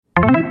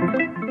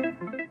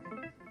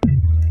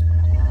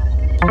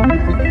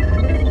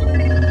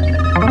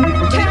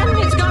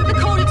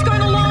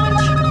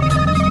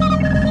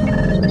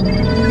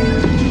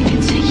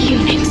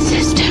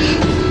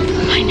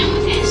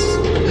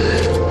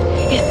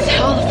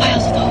all the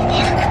files of the whole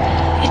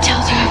park. It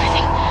tells you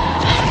everything.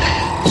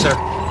 Sir,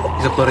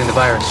 he's uploading the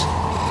virus.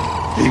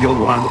 Eagle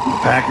One, the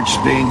package is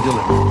being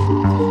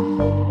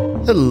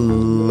delivered.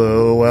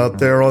 Hello out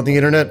there on the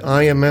internet.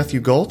 I am Matthew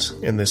Gault,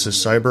 and this is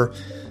Cyber.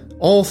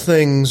 All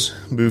things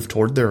move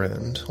toward their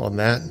end. On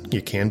that,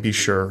 you can be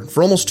sure.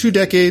 For almost 2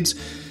 decades,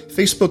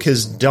 Facebook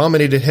has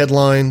dominated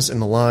headlines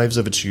and the lives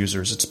of its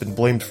users. It's been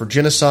blamed for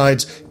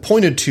genocides,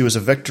 pointed to as a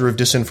vector of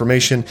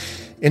disinformation,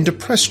 and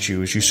depressed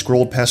you as you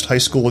scrolled past high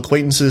school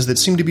acquaintances that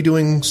seem to be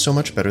doing so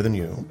much better than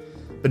you.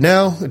 But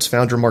now, its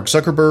founder Mark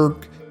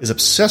Zuckerberg is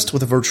obsessed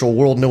with a virtual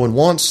world no one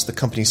wants. The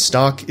company's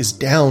stock is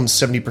down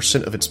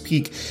 70% of its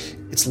peak.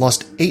 It's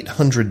lost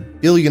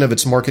 $800 billion of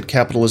its market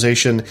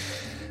capitalization,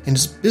 and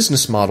its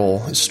business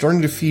model is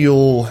starting to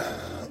feel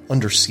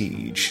under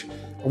siege.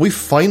 Are we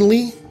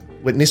finally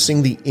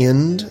witnessing the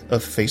end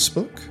of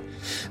Facebook?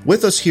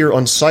 With us here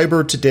on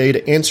Cyber today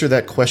to answer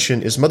that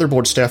question is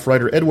Motherboard staff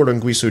writer Edward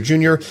Anguiso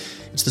Jr.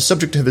 It's the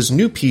subject of his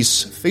new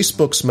piece,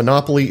 Facebook's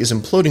Monopoly is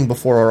Imploding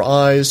Before Our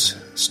Eyes.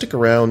 Stick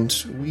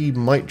around. We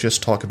might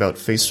just talk about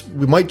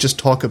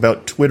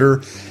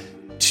Twitter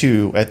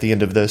too at the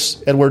end of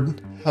this.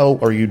 Edward, how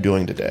are you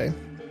doing today?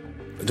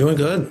 Doing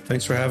good.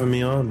 Thanks for having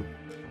me on.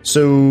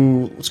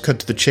 So let's cut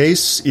to the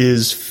chase.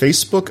 Is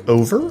Facebook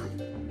over?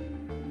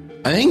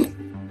 I think,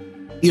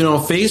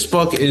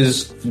 Facebook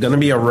is going to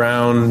be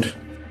around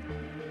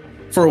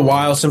for a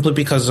while simply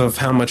because of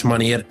how much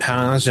money it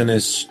has and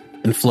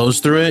flows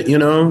through it.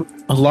 A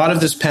lot of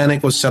this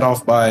panic was set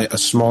off by a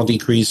small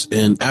decrease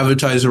in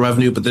advertiser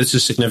revenue, but this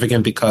is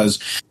significant because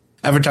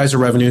advertiser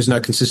revenue has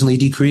not consistently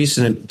decreased,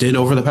 and it did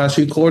over the past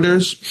few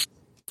quarters.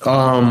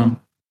 In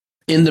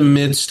the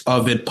midst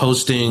of it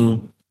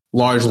posting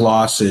large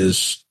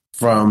losses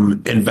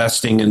from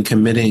investing and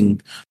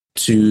committing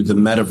to the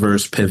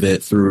metaverse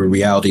pivot through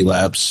Reality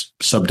Labs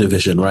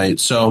subdivision, right?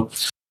 So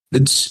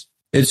it's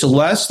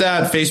less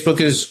that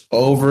Facebook is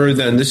over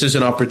than this is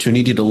an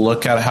opportunity to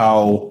look at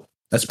how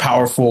as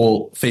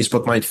powerful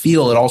Facebook might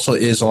feel. It also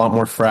is a lot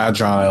more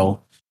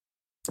fragile,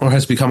 or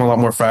has become a lot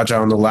more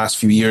fragile in the last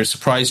few years,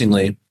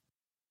 surprisingly,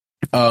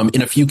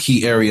 in a few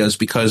key areas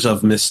because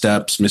of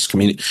missteps,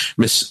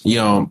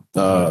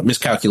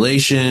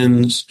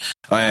 miscalculations,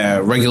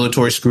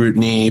 regulatory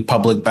scrutiny,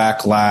 public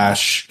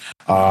backlash,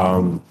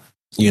 and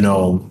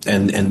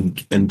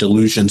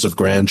delusions of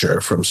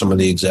grandeur from some of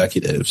the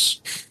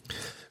executives.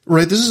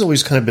 Right, this has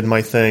always kind of been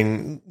my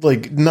thing,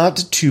 like,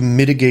 not to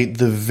mitigate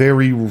the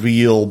very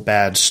real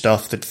bad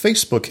stuff that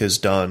Facebook has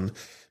done,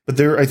 but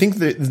I think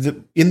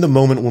that in the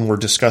moment when we're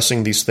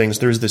discussing these things,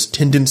 there's this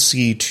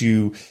tendency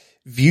to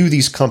view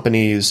these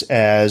companies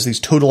as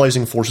these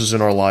totalizing forces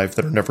in our life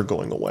that are never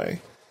going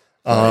away.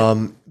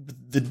 Right.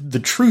 The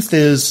truth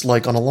is,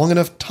 like, on a long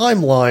enough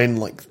timeline,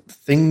 like,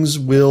 things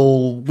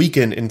will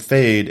weaken and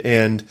fade,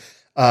 and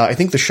I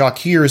think the shock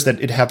here is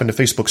that it happened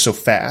to Facebook so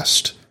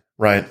fast,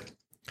 right?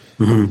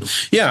 Mm-hmm.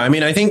 Yeah, I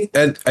think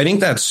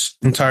that's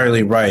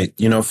entirely right.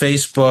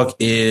 Facebook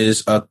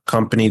is a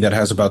company that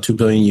has about 2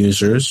 billion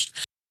users,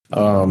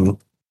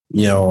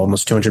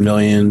 almost 200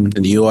 million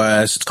in the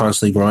US. It's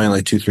constantly growing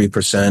like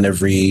 2-3%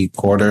 every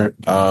quarter.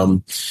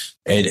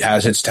 It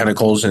has its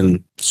tentacles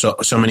in so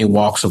many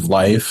walks of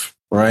life,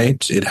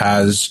 right? It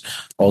has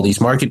all these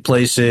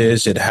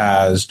marketplaces. It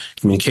has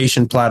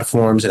communication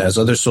platforms. It has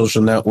other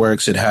social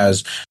networks. It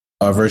has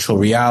virtual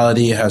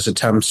reality. It has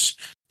attempts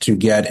to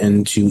get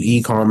into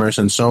e-commerce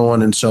and so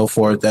on and so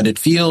forth, that it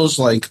feels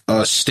like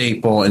a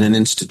staple in an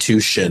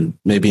institution,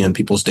 maybe in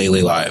people's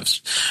daily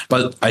lives.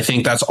 But I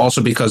think that's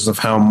also because of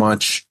how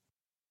much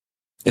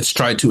it's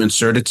tried to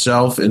insert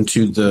itself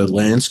into the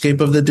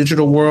landscape of the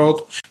digital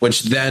world,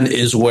 which then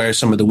is where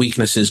some of the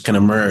weaknesses can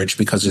emerge,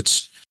 because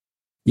its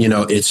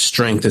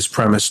strength is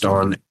premised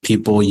on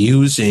people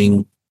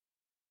using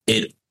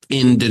it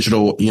in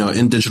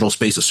digital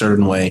space a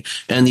certain way,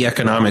 and the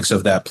economics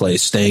of that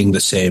place staying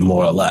the same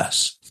more or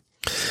less.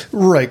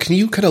 Right. Can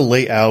you kind of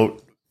lay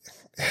out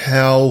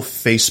how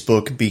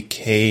Facebook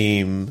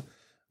became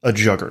a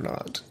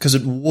juggernaut? Because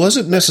it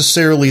wasn't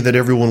necessarily that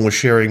everyone was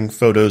sharing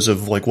photos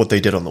of like what they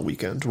did on the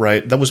weekend,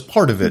 right? That was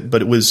part of it,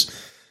 but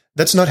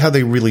that's not how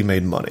they really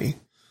made money.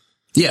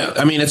 Yeah.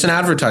 It's an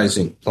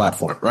advertising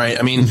platform, right?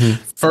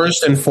 Mm-hmm.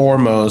 First and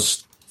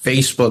foremost,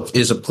 Facebook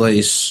is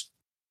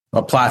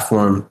a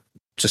platform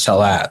to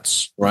sell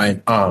ads,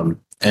 right?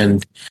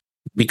 And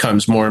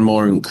becomes more and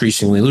more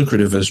increasingly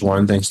lucrative as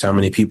one, thanks to how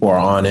many people are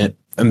on it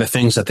and the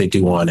things that they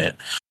do on it.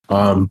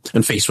 And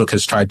Facebook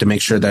has tried to make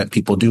sure that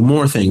people do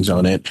more things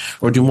on it,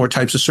 or do more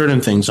types of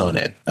certain things on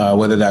it,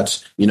 whether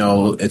that's,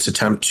 its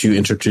attempt to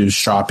introduce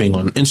shopping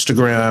on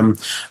Instagram,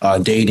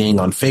 dating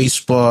on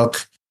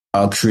Facebook,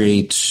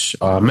 create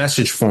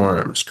message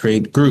forums,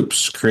 create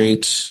groups,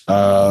 create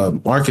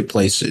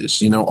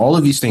marketplaces. All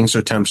of these things are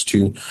attempts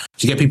to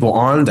get people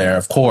on there,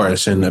 of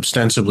course, and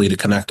ostensibly to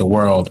connect the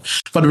world.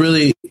 But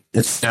really,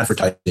 it's an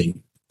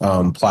advertising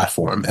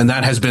platform. And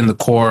that has been the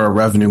core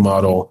revenue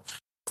model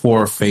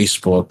for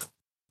Facebook.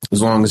 As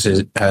long as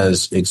it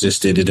has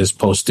existed, it has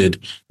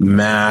posted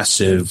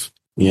massive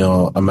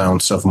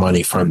amounts of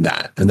money from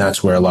that. And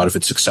that's where a lot of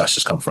its success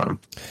has come from.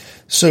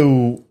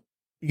 So,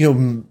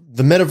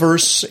 the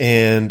metaverse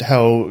and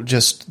how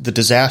just the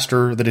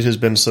disaster that it has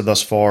been so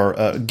thus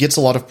far gets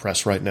a lot of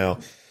press right now,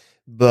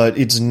 but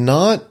it's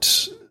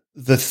not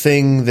the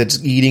thing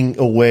that's eating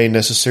away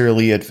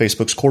necessarily at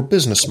Facebook's core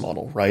business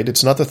model, right?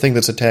 It's not the thing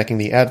that's attacking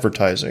the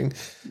advertising.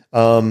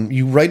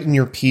 You write in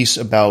your piece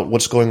about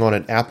what's going on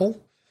at Apple.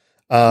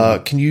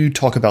 Can you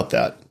talk about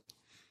that?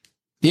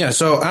 Yeah,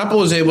 so Apple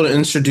was able to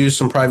introduce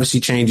some privacy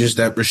changes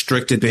that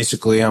restricted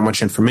basically how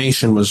much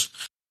information was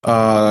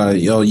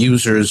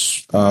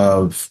users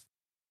of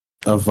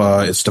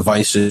its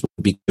devices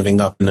would be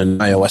giving up in an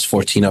iOS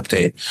 14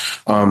 update.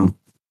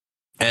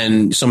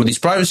 And some of these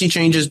privacy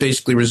changes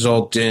basically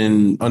result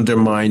in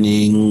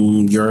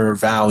undermining your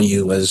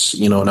value as,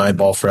 an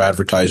eyeball for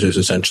advertisers,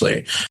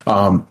 essentially.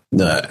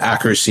 The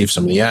accuracy of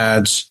some of the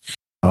ads,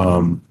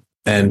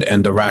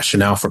 and the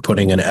rationale for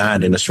putting an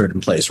ad in a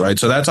certain place, right?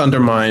 So that's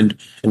undermined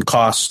and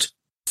cost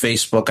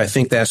Facebook, I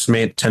think they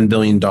estimate $10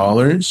 billion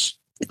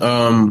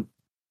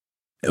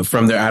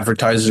from their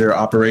advertiser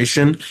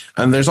operation.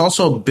 And there's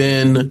also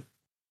been,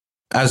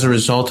 as a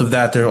result of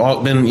that, there have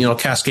all been,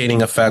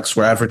 cascading effects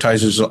where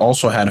advertisers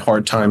also had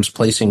hard times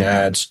placing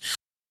ads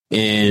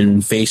in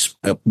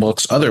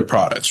Facebook's other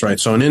products, right?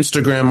 So in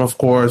Instagram, of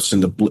course,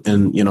 and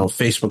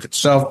Facebook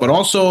itself, but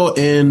also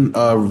in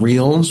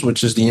Reels,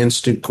 which is the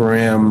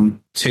Instagram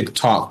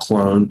TikTok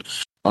clone,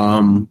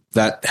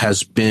 that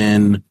has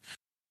been,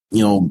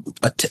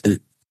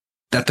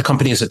 that the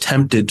company has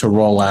attempted to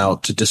roll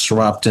out to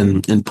disrupt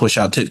and push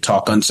out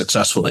TikTok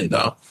unsuccessfully,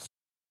 though.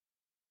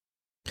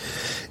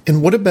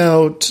 And what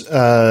about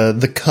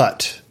the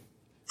cut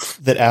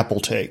that Apple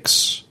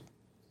takes?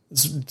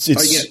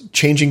 It's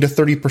changing to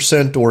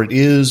 30%, or it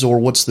is, or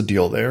what's the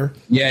deal there?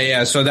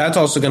 Yeah. So that's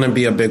also going to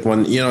be a big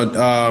one.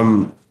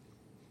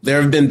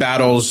 There have been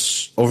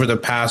battles over the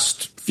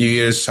past few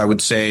years, I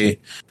would say,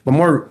 but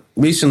more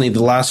recently,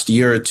 the last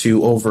year or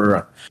two,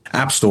 over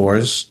app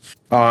stores.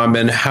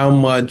 And how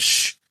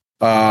much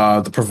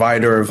the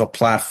provider of a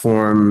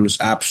platform's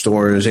app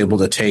store is able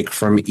to take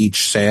from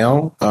each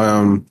sale.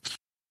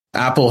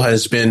 Apple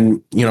has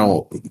been,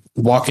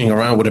 walking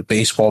around with a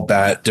baseball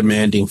bat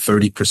demanding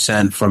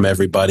 30% from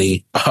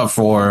everybody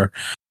for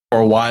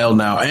a while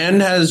now,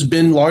 and has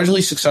been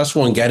largely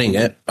successful in getting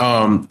it,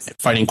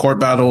 fighting court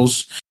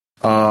battles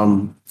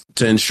to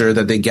ensure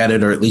that they get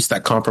it, or at least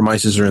that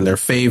compromises are in their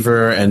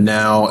favor. And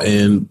now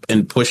in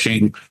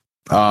pushing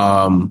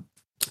Facebook,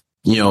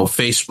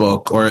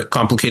 or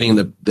complicating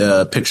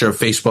the picture of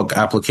Facebook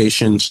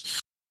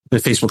applications, the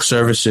Facebook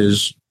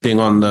services being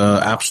on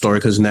the App Store,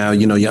 because now,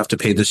 you have to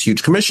pay this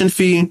huge commission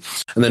fee, and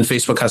then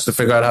Facebook has to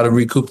figure out how to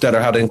recoup that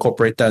or how to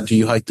incorporate that. Do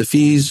you hike the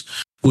fees?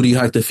 Who do you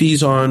hike the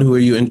fees on? Who are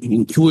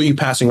you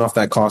passing off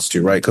that cost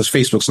to, right? Because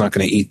Facebook's not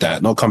going to eat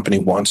that. No company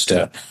wants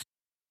to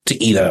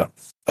eat a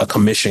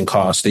commission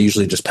cost. They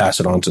usually just pass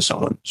it on to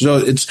someone. So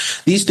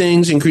it's these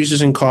things,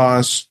 increases in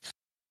costs,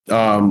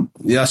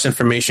 less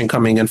information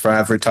coming in for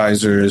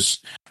advertisers,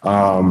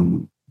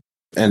 and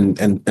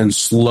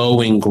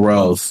slowing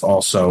growth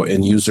also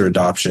in user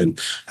adoption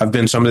have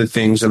been some of the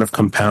things that have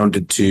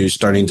compounded to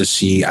starting to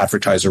see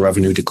advertiser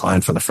revenue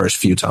decline for the first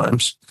few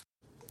times.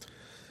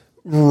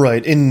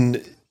 Right.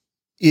 And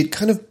it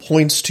kind of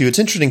points to, it's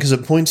interesting because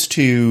it points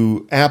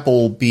to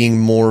Apple being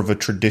more of a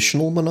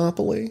traditional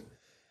monopoly,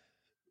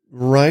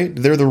 right?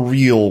 They're the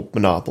real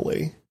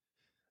monopoly.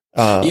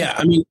 Yeah.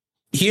 I mean,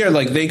 here,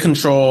 they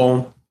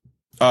control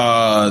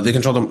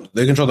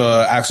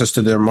the access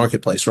to their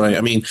marketplace, right?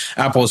 I mean,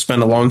 Apple has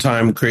spent a long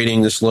time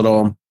creating this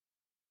little,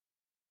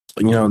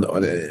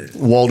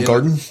 walled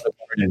garden,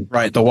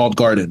 right? The walled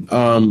garden,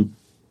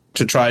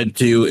 to try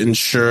to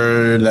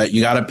ensure that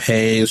you got to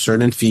pay a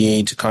certain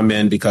fee to come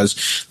in,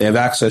 because they have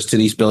access to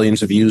these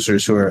billions of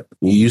users who are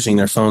using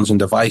their phones and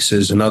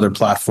devices and other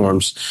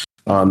platforms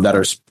that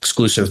are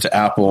exclusive to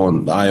Apple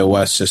and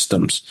iOS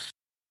systems.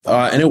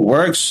 And it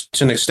works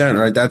to an extent,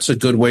 right? That's a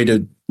good way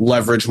to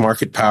leverage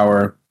market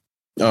power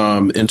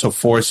into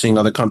forcing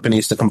other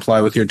companies to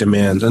comply with your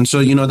demands. And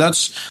so,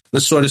 that's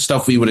the sort of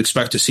stuff we would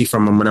expect to see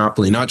from a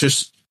monopoly, not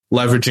just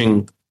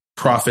leveraging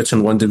profits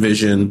in one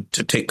division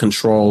to take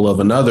control of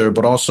another,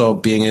 but also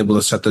being able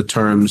to set the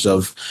terms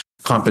of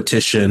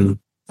competition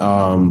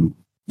in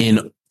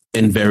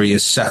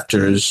various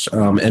sectors,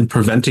 and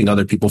preventing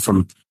other people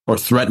from, or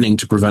threatening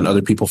to prevent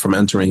other people from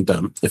entering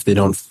them if they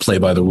don't play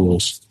by the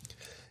rules.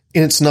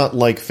 And it's not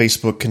like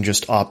Facebook can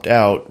just opt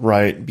out,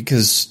 right?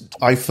 Because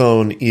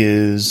iPhone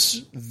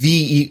is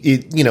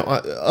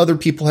other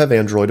people have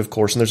Android, of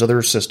course, and there's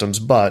other systems,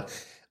 but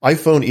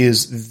iPhone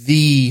is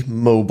the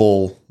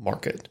mobile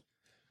market,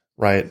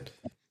 right?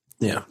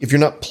 Yeah. If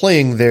you're not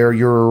playing there,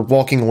 you're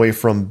walking away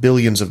from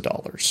billions of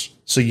dollars.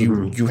 So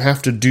you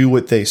have to do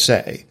what they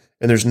say,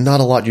 and there's not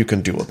a lot you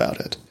can do about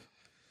it.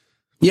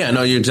 Yeah,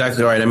 no, you're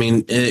exactly right. I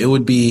mean, it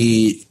would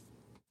be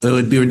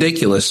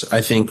ridiculous,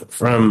 I think,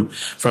 from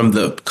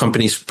the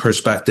company's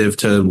perspective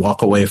to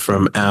walk away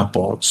from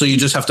Apple. So you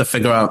just have to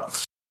figure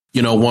out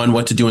one,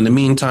 what to do in the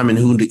meantime and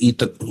who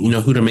to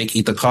who to make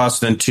eat the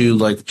cost. Then two,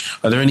 like,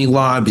 are there any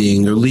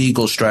lobbying or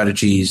legal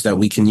strategies that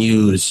we can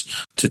use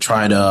to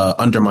try to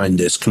undermine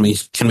this? Can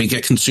we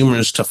get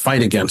consumers to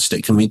fight against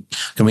it? Can we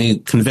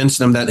convince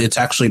them that it's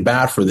actually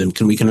bad for them?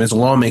 Can we convince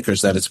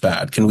lawmakers that it's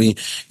bad? Can we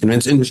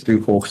convince industry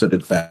folks that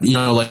it's bad?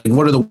 Like,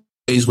 what are the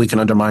ways we can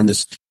undermine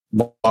this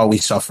while we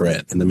suffer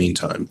it in the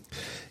meantime?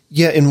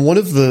 Yeah, and one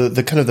of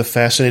the kind of the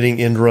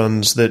fascinating end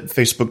runs that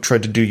Facebook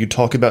tried to do, you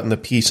talk about in the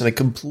piece, and I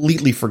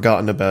completely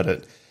forgotten about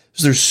it.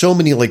 There's so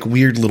many like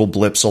weird little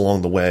blips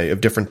along the way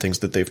of different things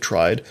that they've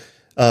tried.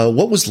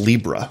 What was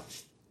Libra?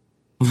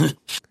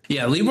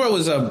 Yeah, Libra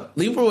was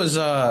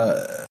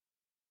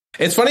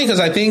it's funny because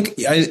I think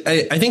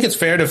it's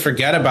fair to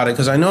forget about it,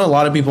 because I know a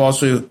lot of people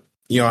also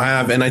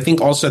have, and I think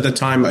also at the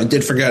time I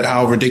did forget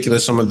how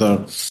ridiculous some of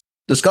the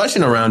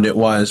discussion around it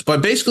was.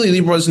 But basically,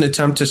 Libra was an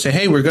attempt to say,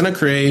 hey, we're going to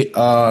create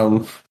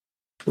a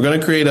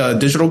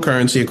digital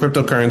currency, a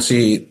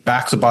cryptocurrency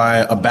backed by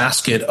a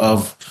basket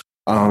of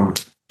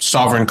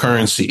sovereign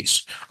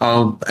currencies.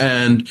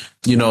 And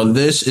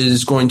this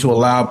is going to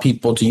allow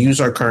people to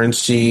use our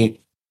currency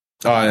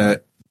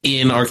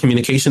in our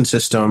communication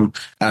system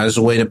as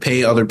a way to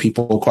pay other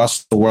people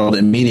across the world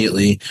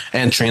immediately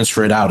and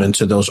transfer it out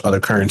into those other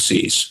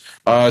currencies.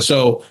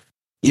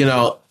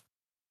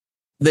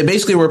 They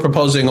basically were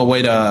proposing a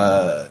way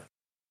to,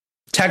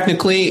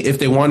 technically, if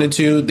they wanted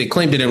to, they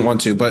claimed they didn't want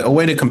to, but a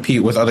way to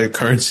compete with other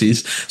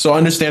currencies. So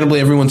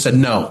understandably, everyone said,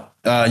 no,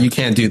 you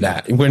can't do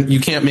that. You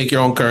can't make your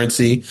own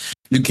currency.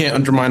 You can't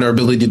undermine our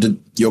ability to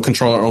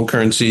control our own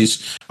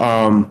currencies.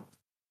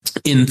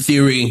 In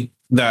theory,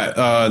 that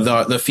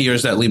the fear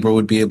is that Libra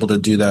would be able to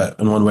do that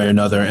in one way or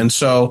another. And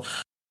so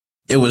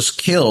it was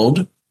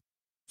killed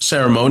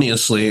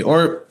ceremoniously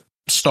or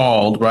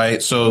stalled,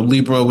 right? So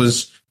Libra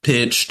was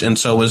pitched, and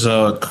so was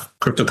a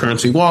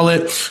cryptocurrency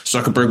wallet.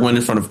 Zuckerberg went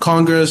in front of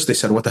Congress. They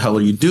said, what the hell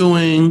are you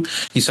doing?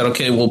 He said,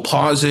 okay, we'll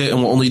pause it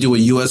and we'll only do a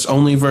US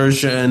only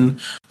version.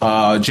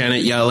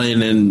 Janet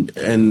Yellen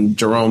and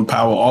Jerome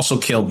Powell also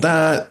killed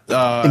that.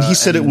 And he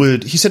said it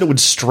would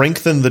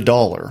strengthen the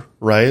dollar,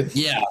 right?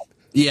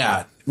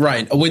 Yeah,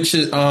 right. Which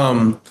is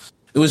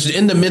it was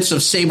in the midst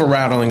of saber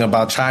rattling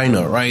about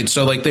China, right?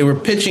 So like they were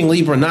pitching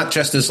Libra not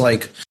just as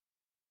like,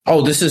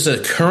 oh, this is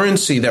a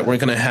currency that we're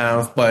going to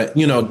have, but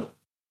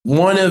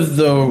one of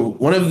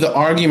the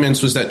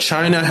arguments was that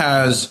China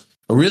has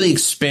a really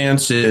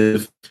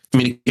expansive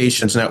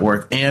communications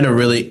network and a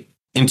really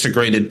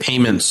integrated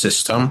payment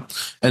system,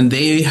 and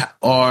they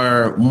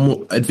are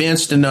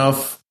advanced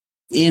enough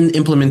in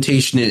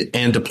implementation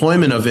and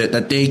deployment of it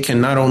that they can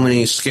not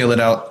only scale it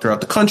out throughout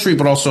the country,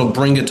 but also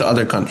bring it to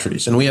other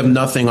countries. And we have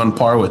nothing on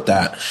par with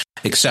that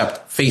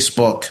except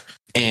Facebook,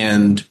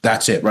 and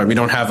that's it, right? We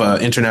don't have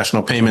an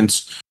international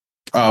payments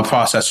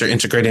processor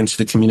integrated into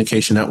the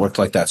communication network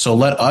like that. So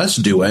let us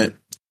do it,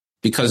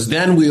 because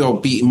then we will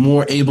be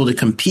more able to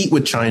compete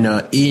with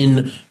China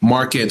in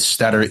markets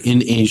that are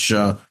in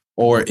Asia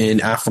or in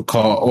Africa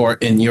or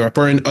in Europe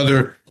or in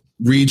other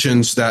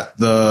regions that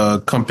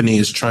the company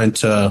is trying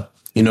to,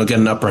 get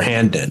an upper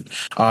hand in.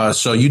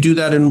 So you do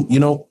that and,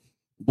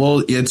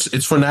 well,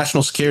 it's for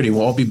national security.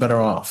 We'll all be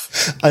better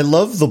off. I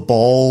love the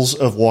balls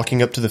of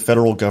walking up to the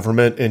federal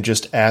government and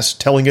just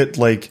telling it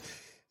like,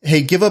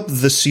 hey, give up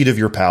the seat of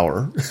your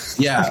power.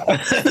 Yeah.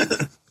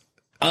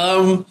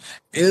 A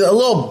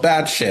little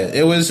batshit.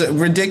 It was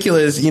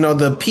ridiculous.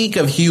 The peak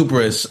of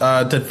hubris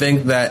to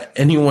think that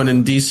anyone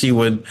in DC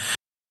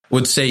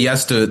would say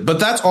yes to it. But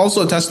that's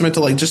also a testament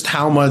to like just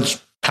how much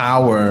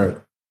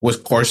power was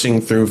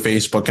coursing through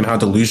Facebook and how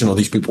delusional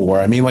these people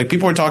were. I mean, like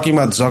people were talking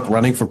about Zuck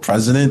running for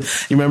president.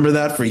 You remember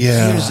that for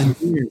years and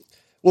years.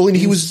 Well, and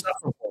he was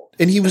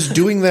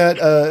doing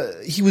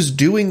that. He was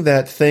doing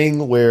that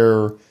thing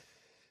where,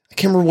 I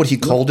can't remember what he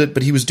called it,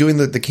 but he was doing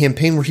the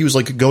campaign where he was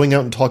like going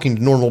out and talking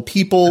to normal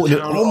people. And it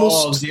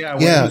almost, he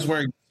was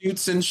wearing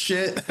suits and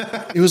shit.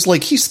 It was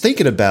like, he's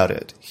thinking about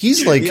it.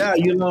 He's like,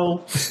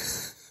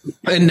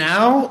 and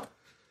now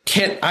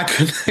I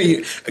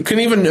couldn't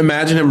even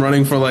imagine him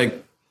running for like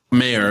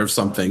mayor or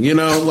something,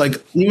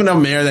 like even a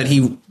mayor that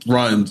he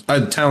runs,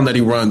 a town that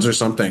he runs or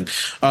something.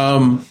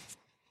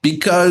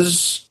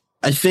 Because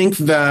I think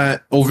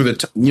that over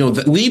the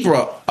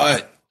Libra,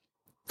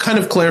 kind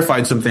of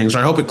clarified some things, or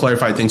I hope it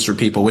clarified things for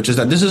people, which is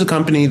that this is a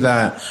company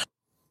that,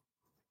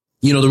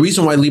 the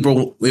reason why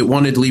it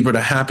wanted Libra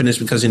to happen is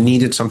because it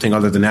needed something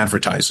other than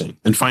advertising.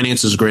 And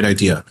finance is a great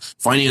idea.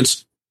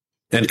 Finance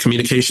and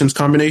communications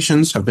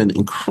combinations have been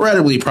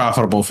incredibly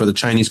profitable for the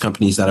Chinese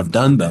companies that have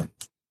done them,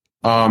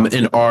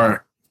 and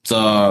are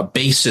the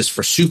basis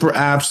for super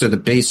apps. They're the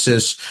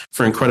basis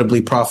for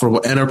incredibly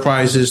profitable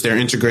enterprises. They're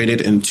integrated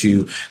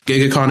into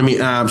gig economy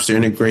apps. They're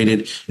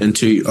integrated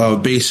into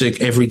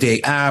basic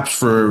everyday apps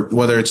for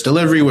whether it's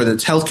delivery, whether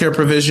it's healthcare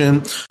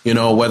provision,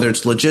 whether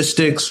it's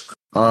logistics,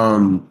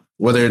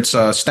 whether it's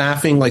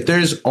staffing. Like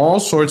there's all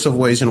sorts of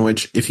ways in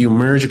which if you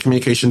merge a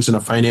communications and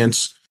a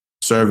finance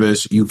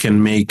service, you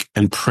can make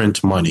and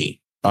print money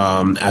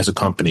as a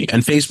company.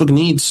 And Facebook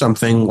needs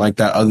something like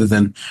that other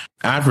than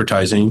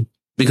advertising,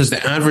 because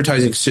the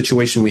advertising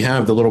situation we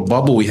have, the little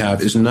bubble we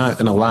have, is not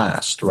going to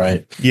last,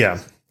 right? Yeah.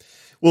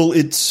 Well,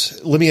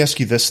 let me ask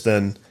you this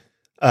then.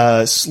 So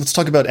let's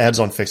talk about ads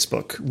on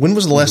Facebook. When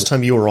was the last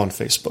time you were on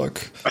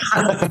Facebook?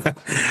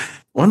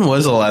 When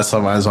was the last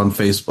time I was on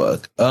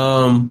Facebook?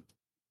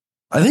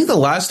 I think the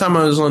last time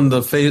I was on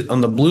the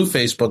blue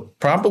Facebook,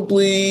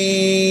 probably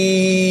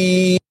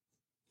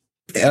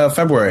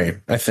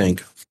February, I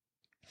think.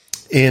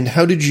 And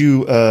how did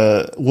you,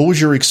 what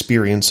was your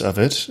experience of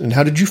it? And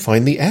how did you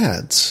find the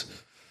ads?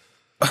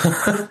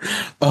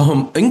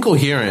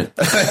 Incoherent.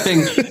 I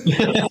think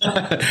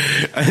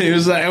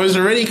I was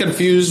already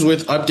confused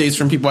with updates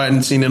from people I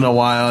hadn't seen in a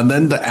while. And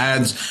then the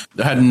ads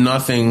had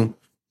nothing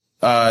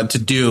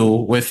to do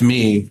with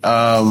me.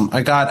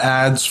 I got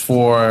ads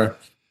for,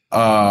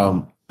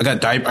 I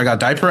got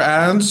diaper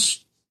ads.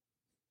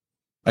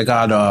 I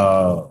got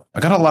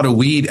a lot of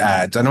weed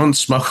ads. I don't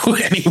smoke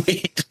any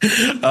weed.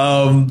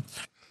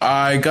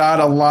 I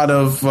got a lot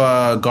of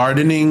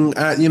gardening,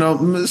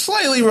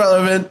 slightly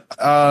relevant.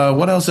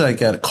 What else did I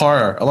get?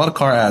 A lot of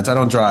car ads. I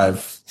don't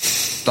drive.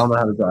 Don't know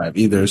how to drive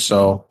either.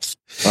 So,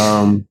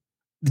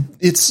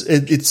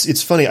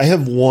 it's funny. I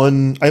have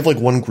like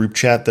one group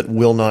chat that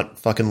will not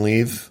fucking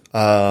leave.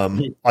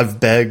 I've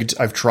begged,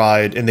 I've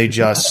tried, and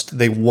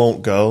they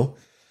won't go.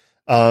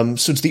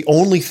 So it's the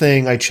only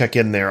thing I check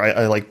in there.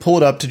 I like pull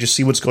it up to just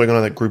see what's going on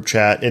in that group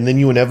chat, and then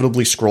you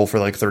inevitably scroll for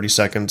like 30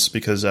 seconds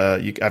because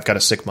I've got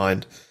a sick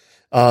mind.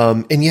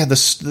 And yeah,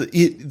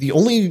 the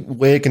only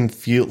way I can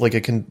feel like I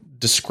can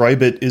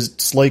describe it is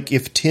it's like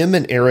if Tim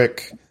and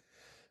Eric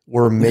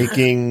were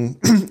making,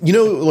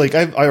 like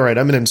I'm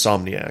an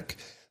insomniac.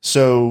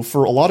 So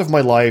for a lot of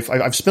my life,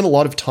 I've spent a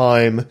lot of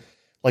time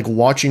like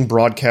watching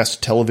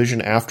broadcast television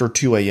after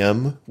 2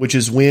 a.m., which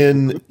is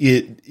when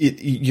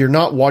you're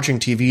not watching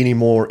TV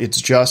anymore.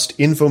 It's just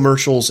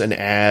infomercials and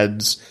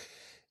ads.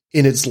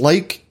 And it's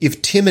like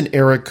if Tim and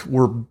Eric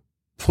were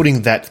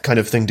putting that kind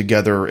of thing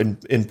together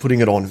and putting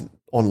it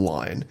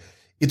online.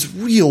 It's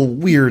real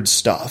weird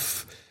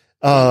stuff.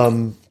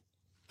 And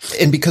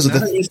because of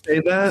you say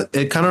that,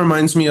 it kind of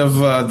reminds me of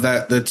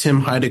the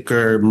Tim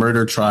Heidecker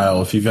murder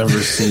trial, if you've ever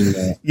seen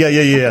that.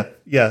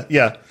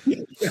 Yeah.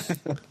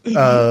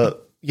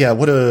 Yeah,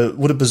 what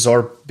a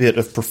bizarre bit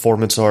of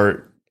performance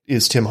art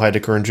is Tim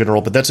Heidecker in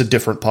general, but that's a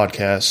different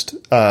podcast.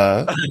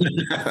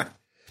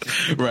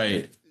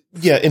 Right.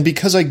 Yeah, and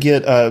because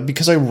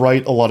I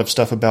write a lot of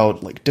stuff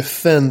about like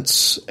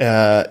defense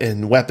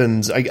and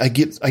weapons, I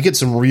get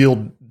some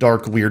real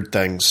dark, weird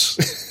things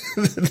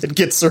that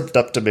get served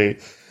up to me.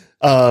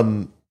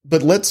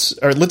 But let's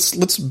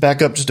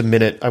back up just a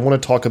minute. I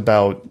want to talk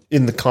about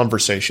in the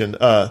conversation.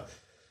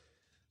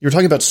 You're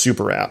talking about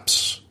super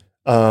apps.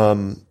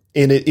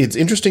 And it's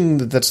interesting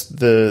that that's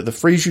the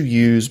phrase you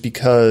use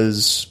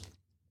because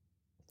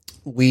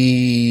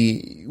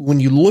when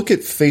you look at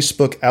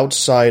Facebook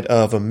outside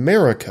of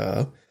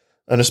America,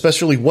 and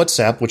especially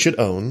WhatsApp, which it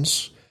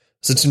owns,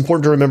 so it's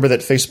important to remember that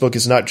Facebook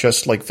is not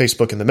just like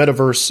Facebook in the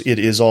metaverse. It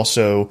is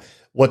also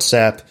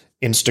WhatsApp,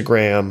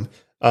 Instagram,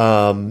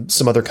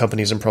 some other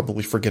companies I'm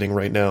probably forgetting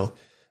right now.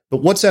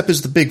 But WhatsApp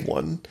is the big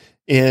one.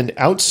 And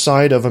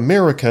outside of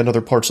America and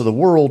other parts of the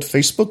world,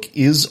 Facebook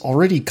is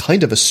already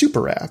kind of a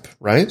super app,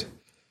 right?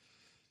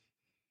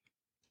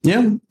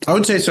 Yeah, I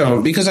would say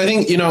so. Because I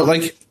think,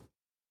 like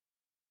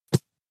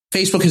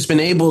Facebook has been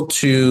able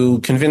to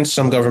convince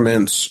some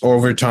governments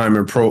over time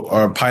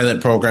or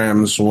pilot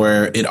programs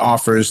where it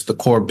offers the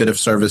core bit of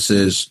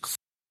services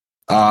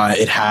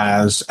it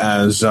has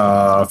as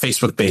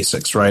Facebook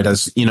Basics, right?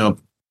 As,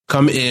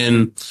 come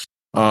in,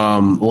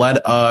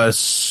 let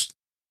us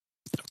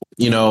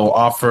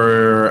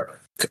offer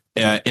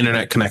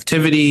internet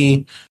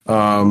connectivity.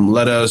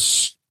 Let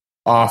us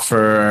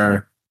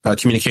offer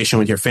communication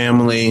with your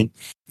family.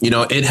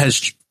 It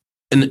has,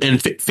 and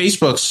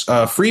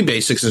Facebook's free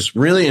basics is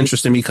really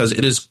interesting because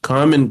it has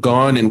come and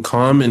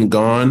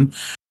gone,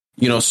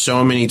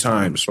 so many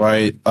times,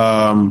 right?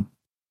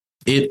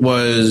 It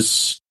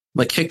was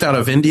like kicked out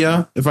of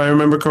India, if I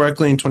remember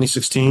correctly, in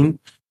 2016,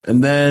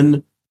 and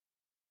then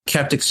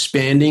kept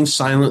expanding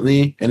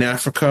silently in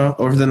Africa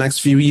over the next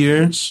few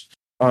years.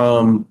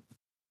 And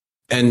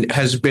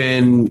has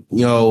been,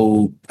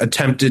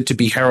 attempted to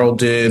be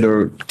heralded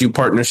or do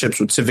partnerships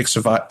with civic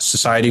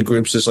society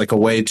groups as like a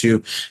way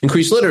to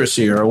increase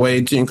literacy or a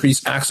way to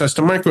increase access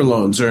to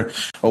microloans or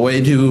a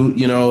way to,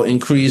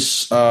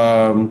 increase,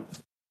 data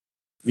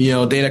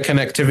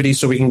connectivity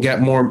so we can get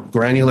more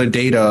granular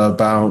data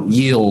about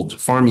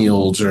farm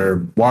yields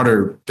or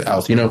water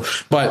health,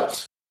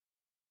 But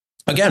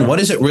again, what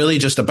is it really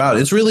just about?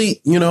 It's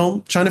really,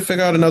 trying to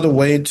figure out another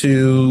way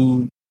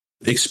to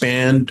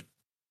expand,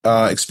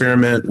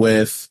 experiment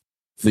with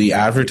the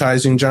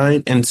advertising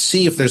giant and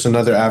see if there's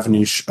another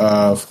avenue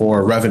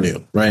for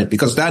revenue, right?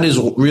 Because that is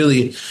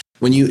really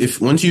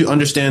once you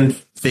understand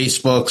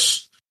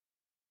Facebook's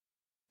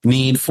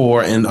need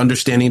for and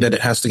understanding that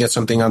it has to get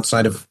something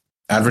outside of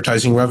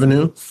advertising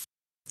revenue,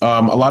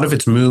 a lot of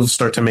its moves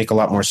start to make a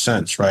lot more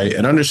sense, right?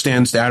 It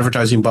understands the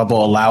advertising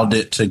bubble allowed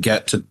it to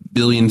get to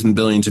billions and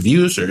billions of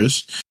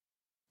users,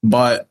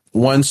 but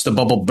once the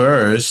bubble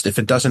bursts, if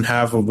it doesn't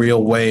have a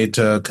real way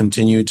to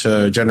continue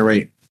to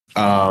generate,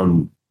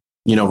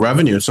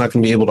 revenue, it's not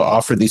going to be able to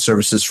offer these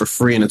services for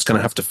free, and it's going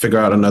to have to figure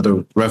out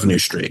another revenue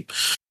stream.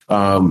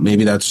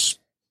 Maybe that's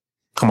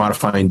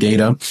commodifying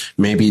data.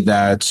 Maybe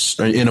that's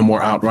in a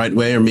more outright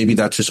way, or maybe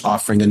that's just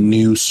offering a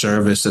new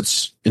service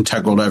that's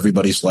integral to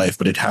everybody's life,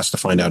 but it has to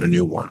find out a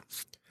new one.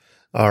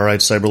 All right,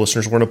 cyber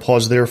listeners, we're going to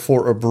pause there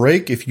for a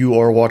break. If you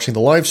are watching the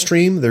live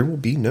stream, there will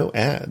be no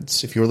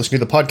ads. If you are listening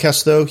to the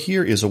podcast, though,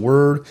 here is a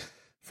word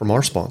from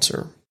our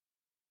sponsor.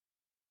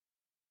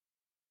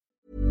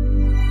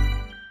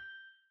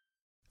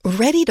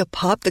 Ready to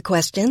pop the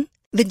question?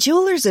 The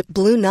jewelers at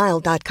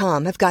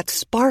BlueNile.com have got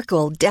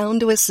sparkle down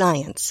to a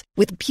science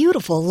with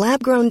beautiful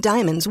lab-grown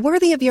diamonds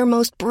worthy of your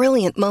most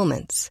brilliant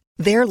moments.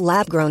 Their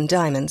lab-grown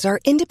diamonds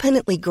are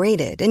independently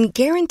graded and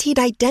guaranteed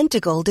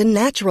identical to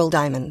natural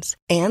diamonds,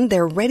 and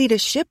they're ready to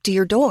ship to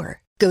your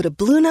door. Go to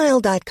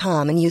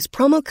BlueNile.com and use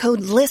promo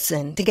code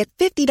LISTEN to get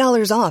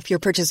 $50 off your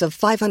purchase of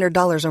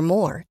 $500 or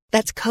more.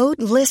 That's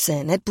code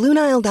LISTEN at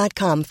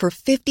BlueNile.com for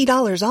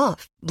 $50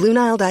 off.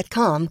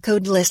 BlueNile.com,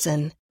 code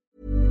LISTEN.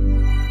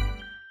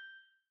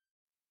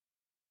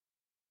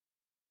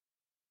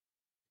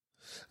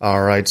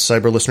 All right,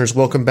 cyber listeners,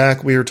 welcome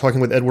back. We are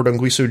talking with Edward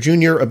Ongweso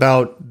Jr.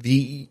 about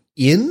the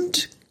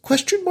end,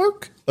 question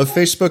mark, of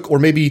Facebook, or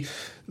maybe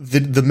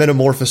the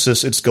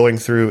metamorphosis it's going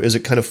through as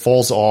it kind of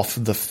falls off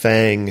the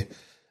FANG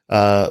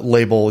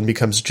label and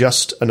becomes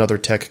just another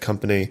tech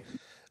company.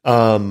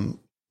 Have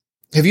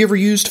you ever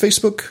used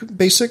Facebook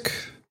Basic?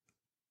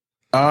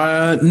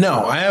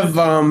 No, I have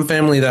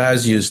family that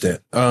has used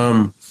it.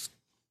 And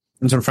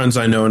some friends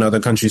I know in other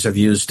countries have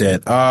used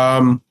it.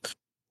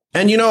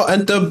 And,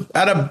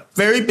 at a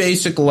very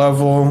basic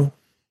level,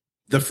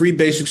 the free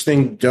basics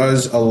thing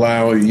does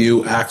allow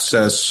you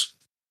access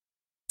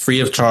free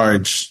of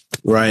charge,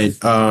 right,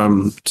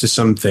 to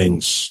some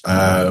things,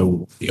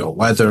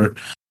 weather,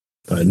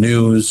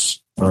 news,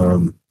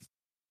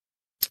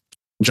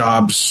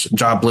 job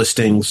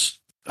listings.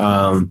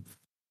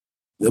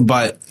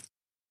 But,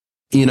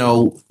 there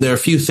are a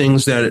few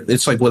things that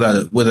it's like with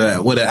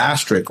an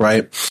asterisk,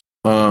 right?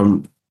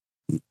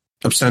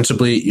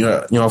 Ostensibly,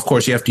 of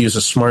course, you have to use a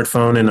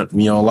smartphone, and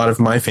a lot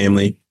of my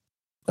family,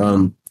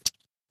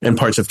 in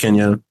parts of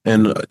Kenya,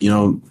 and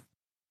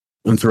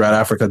and throughout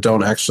Africa,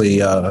 don't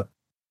actually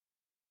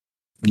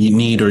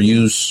need or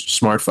use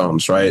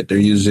smartphones. Right? They're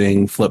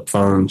using flip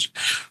phones,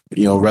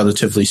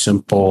 relatively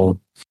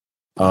simple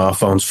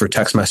phones for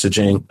text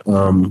messaging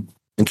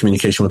and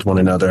communication with one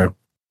another.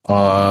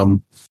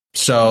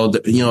 So,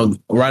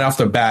 right off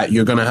the bat,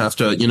 you're going to have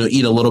to,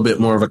 eat a little bit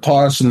more of a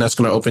cost, and that's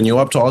going to open you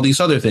up to all these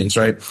other things,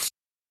 right?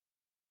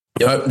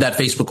 That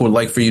Facebook would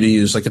like for you to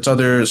use, like its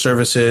other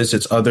services,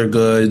 its other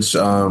goods,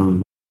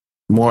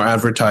 more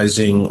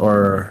advertising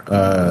or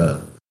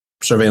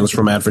surveillance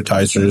from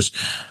advertisers.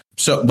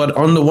 So, but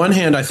on the one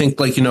hand, I think,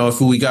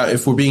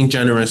 if we're being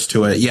generous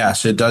to it,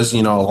 yes, it does,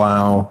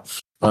 allow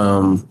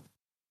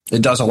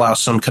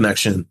some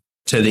connection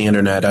to the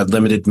internet at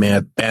limited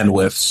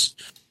bandwidths.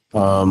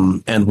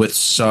 And with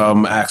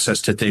some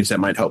access to things that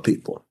might help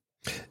people.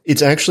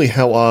 It's actually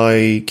how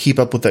I keep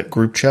up with that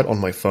group chat on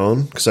my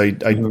phone, because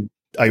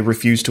I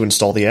refuse to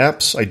install the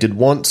apps. I did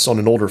once on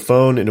an older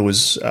phone, and it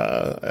was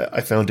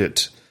I found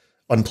it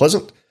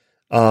unpleasant.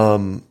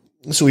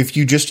 So if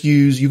you just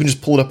you can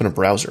just pull it up in a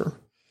browser.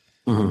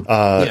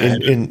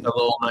 Mm-hmm. In a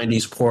little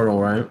 90s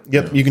portal, right?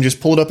 Yep, you can just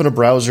pull it up in a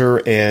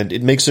browser, and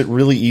it makes it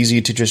really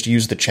easy to just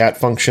use the chat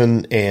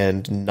function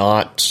and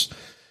not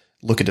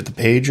look at the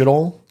page at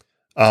all.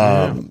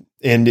 And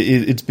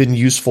it's been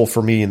useful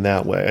for me in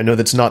that way. I know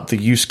that's not the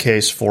use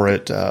case for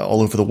it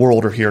all over the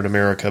world or here in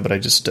America, but I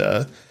just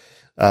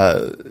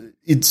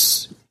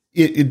it's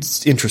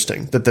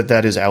interesting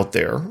that is out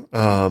there,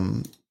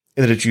 and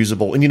that it's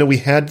usable. And we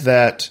had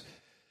that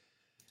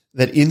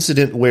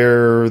incident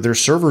where their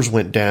servers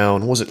went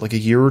down. Was it like a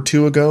year or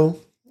two ago?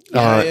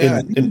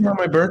 Yeah. On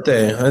my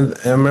birthday,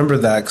 I remember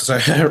that, because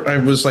I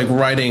was like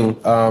writing.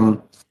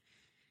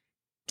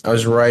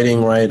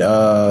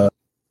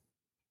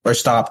 I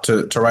stopped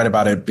to write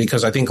about it,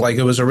 because I think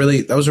that was a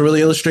really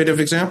illustrative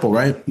example,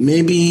 right?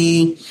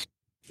 Maybe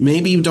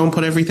you don't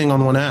put everything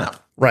on one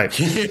app. Right.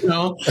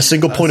 A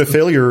single point of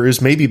failure is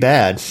maybe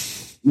bad.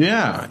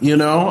 Yeah.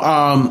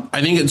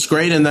 I think it's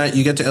great in that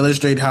you get to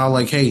illustrate how,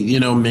 hey, you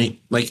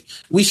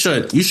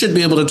should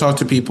be able to talk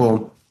to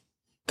people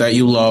that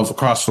you love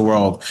across the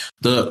world.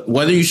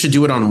 Whether you should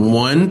do it on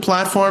one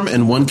platform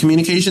and one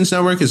communications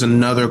network is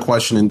another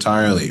question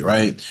entirely,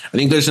 right? I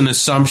think there's an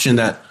assumption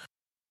that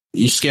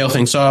you scale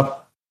things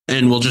up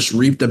and we'll just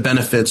reap the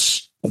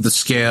benefits of the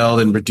scale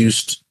and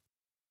reduced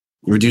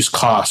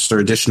costs or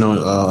additional,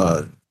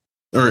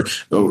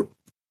 to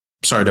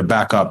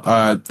back up,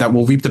 that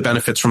will reap the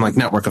benefits from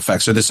network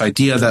effects. So this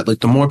idea that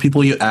the more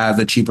people you add,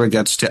 the cheaper it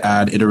gets to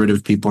add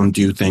iterative people and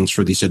do things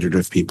for these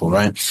iterative people,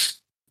 right?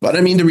 But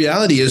I mean, the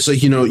reality is,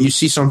 you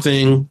see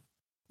something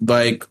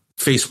like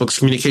Facebook's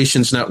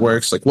communications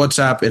networks like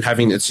WhatsApp and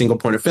having a single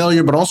point of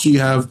failure, but also you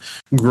have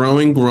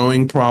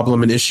growing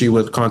problem and issue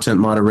with content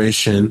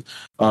moderation,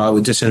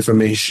 with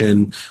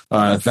disinformation,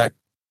 that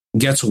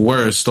gets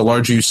worse the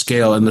larger you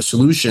scale. And the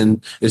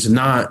solution is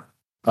not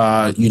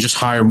you just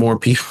hire more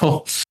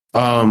people,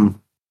 or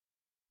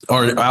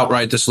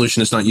outright the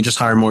solution is not you just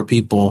hire more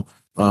people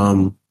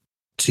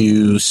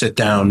to sit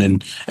down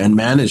and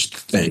manage the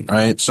thing,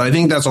 right? So I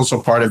think that's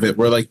also part of it,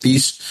 where like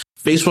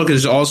Facebook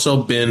has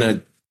also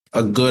been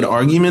a good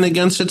argument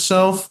against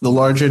itself. The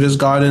larger it has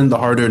gotten, the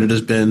harder it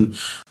has been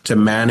to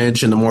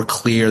manage, and the more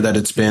clear that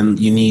it's been,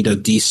 you need a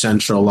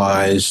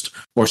decentralized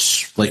or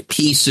like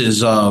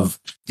pieces of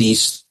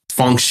these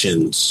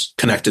functions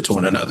connected to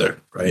one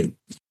another, right?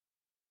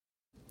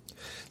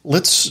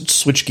 Let's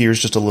switch gears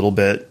just a little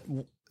bit.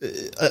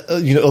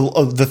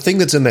 The thing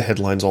that's in the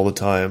headlines all the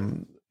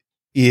time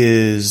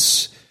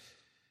is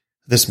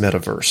this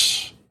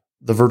metaverse,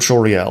 the virtual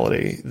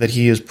reality that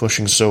he is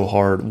pushing so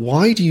hard.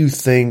 Why do you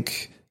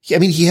think, I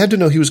mean, he had to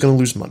know he was going to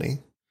lose money.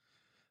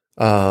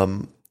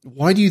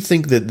 Why do you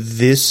think that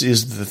this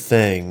is the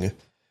thing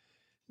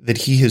that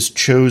he has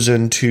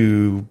chosen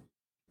to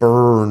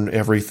burn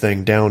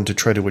everything down to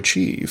try to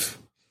achieve?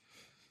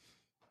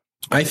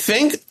 I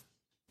think,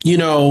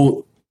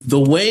 the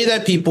way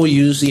that people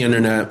use the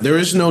internet, there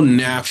is no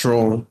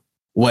natural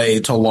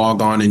way to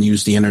log on and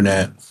use the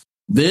internet.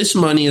 This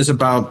money is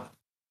about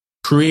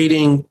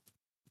creating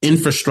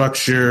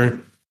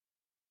infrastructure,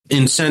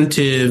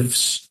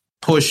 incentives,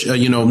 push,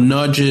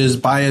 nudges,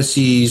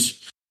 biases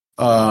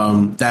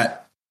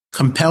that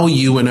compel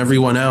you and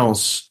everyone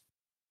else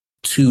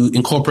to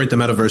incorporate the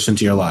metaverse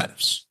into your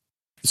lives.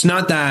 It's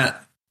not that,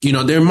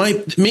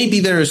 maybe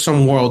there is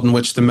some world in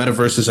which the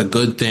metaverse is a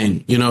good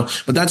thing,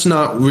 but that's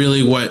not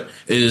really what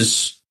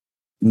is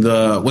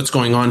what's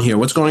going on here.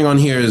 What's going on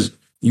here is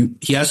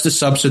he has to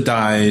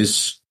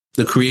subsidize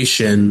the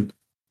creation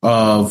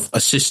of a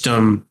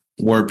system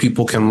where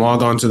people can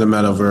log on to the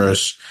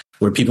metaverse,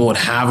 where people would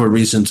have a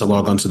reason to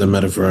log on to the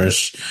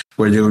metaverse,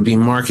 where there would be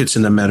markets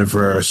in the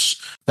metaverse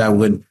that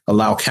would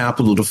allow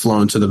capital to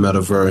flow into the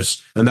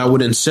metaverse, and that would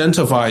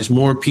incentivize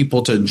more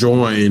people to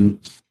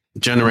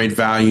generate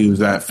value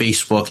that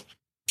Facebook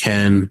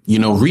can,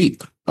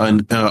 reap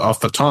off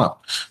the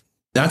top.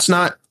 That's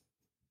not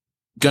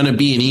going to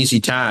be an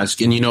easy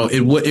task. And,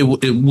 it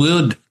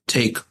would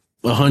take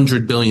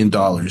 $100 billion,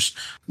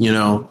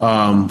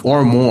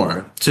 or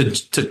more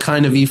to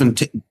kind of even,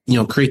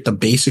 create the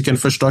basic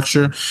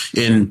infrastructure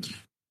in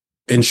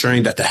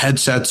ensuring that the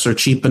headsets are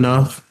cheap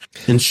enough,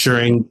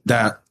 ensuring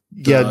that.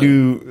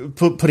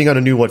 Putting on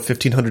a new,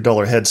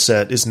 $1,500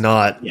 headset is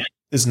not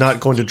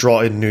going to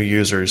draw in new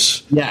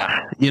users.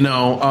 Yeah.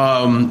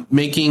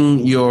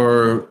 Making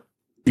your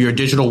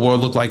digital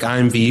world look like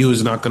IMVU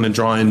is not going to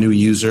draw in new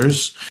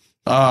users.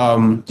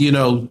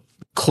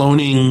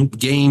 Cloning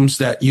games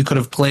that you could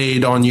have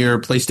played on your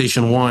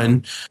PlayStation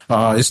 1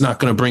 is not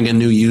going to bring in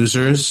new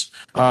users.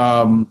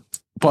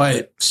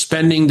 But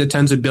spending the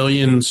tens of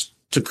billions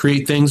to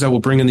create things that will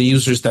bring in the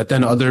users that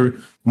then other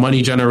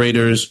money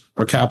generators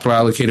or capital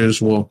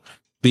allocators will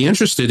be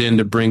interested in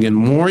to bring in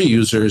more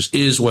users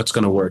is what's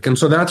going to work. And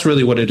so that's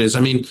really what it is.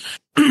 I mean,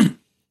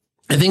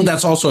 I think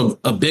that's also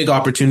a big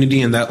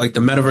opportunity in that, like,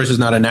 the metaverse is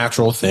not a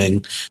natural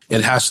thing.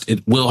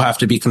 It will have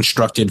to be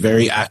constructed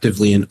very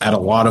actively and at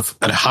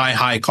a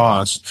high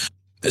cost.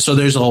 So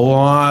there's a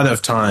lot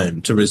of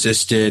time to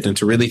resist it and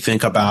to really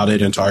think about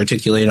it and to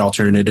articulate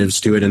alternatives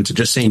to it and to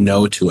just say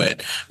no to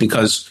it,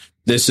 because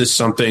this is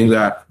something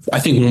that I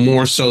think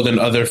more so than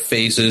other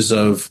phases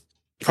of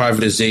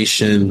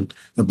privatization,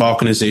 the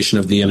balkanization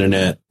of the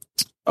internet,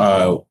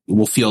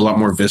 will feel a lot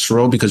more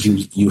visceral, because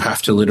you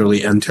have to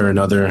literally enter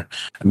another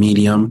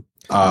medium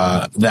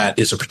that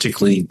is a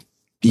particularly,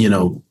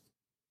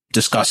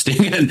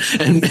 disgusting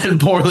and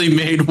poorly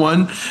made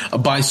one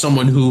by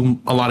someone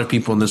whom a lot of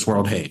people in this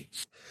world hate.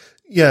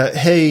 Yeah.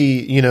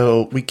 Hey,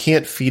 we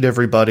can't feed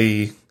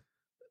everybody.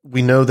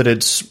 We know that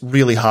it's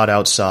really hot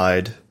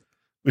outside. It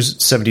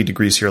was 70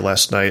 degrees here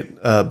last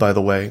night, by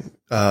the way.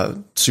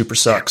 Super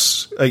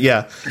sucks.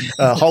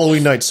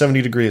 Halloween night,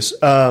 70 degrees.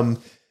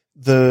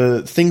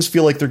 The things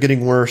feel like they're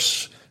getting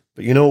worse,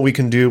 but you know what we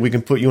can do? We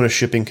can put you in a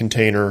shipping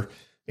container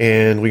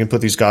and we can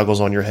put these goggles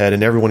on your head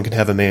and everyone can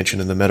have a mansion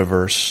in the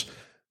metaverse,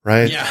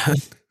 right? Yeah.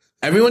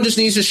 Everyone just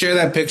needs to share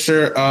that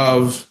picture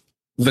of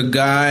the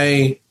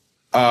guy.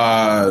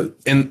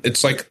 And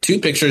it's like two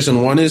pictures,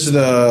 and one is him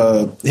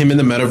in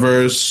the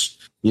metaverse,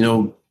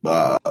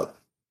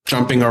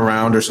 jumping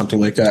around or something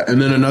like that. And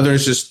then another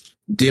is just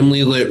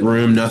dimly lit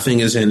room. Nothing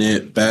is in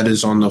it. Bed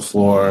is on the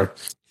floor.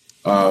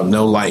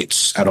 No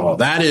lights at all.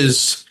 That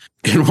is,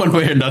 in one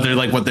way or another,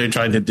 like what they're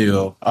trying to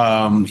do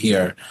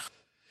here.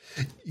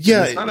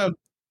 Yeah. It's not a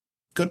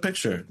good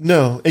picture.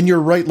 No, and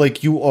you're right.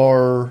 Like, you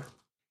are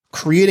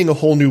creating a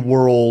whole new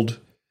world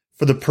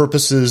for the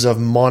purposes of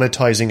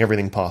monetizing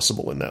everything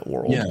possible in that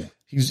world. Yeah.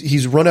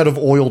 He's run out of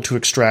oil to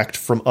extract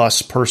from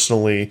us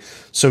personally,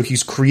 so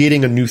he's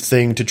creating a new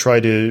thing to try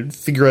to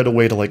figure out a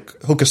way to,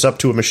 like, hook us up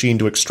to a machine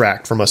to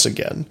extract from us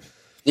again.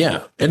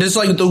 Yeah, it is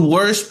like the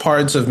worst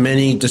parts of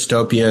many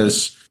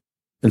dystopias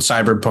and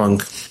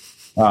cyberpunk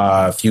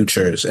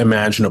futures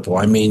imaginable.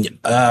 I mean,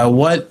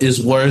 what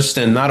is worse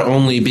than not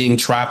only being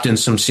trapped in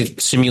some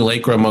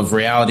simulacrum of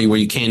reality where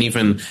you can't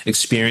even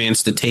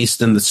experience the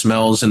taste and the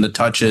smells and the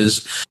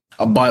touches,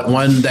 but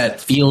one that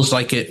feels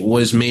like it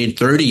was made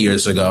 30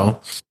 years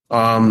ago,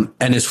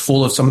 and is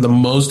full of some of the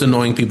most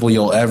annoying people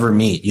you'll ever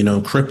meet,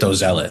 crypto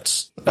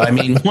zealots. I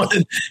mean,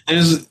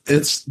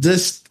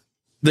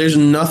 there's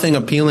nothing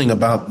appealing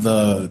about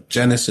the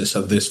genesis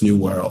of this new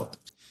world.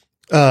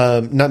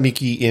 Not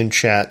Miki in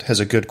chat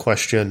has a good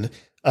question.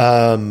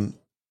 One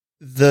of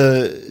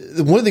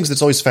the things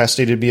that's always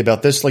fascinated me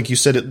about this, like you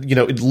said,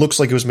 it looks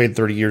like it was made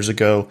 30 years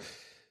ago.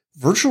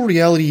 Virtual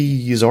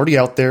reality is already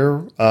out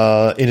there,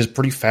 and is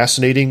pretty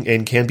fascinating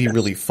and can be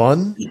really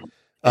fun.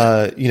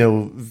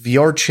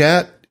 VR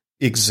chat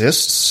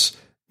exists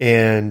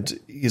and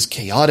is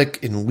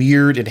chaotic and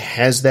weird and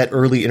has that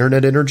early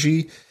internet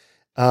energy.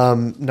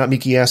 Not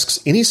Miki asks,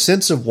 any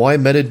sense of why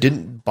Meta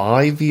didn't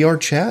buy VR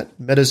chat?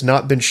 Meta's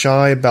not been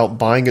shy about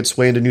buying its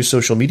way into new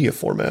social media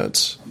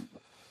formats.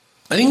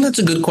 I think that's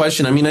a good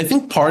question. I mean, I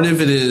think part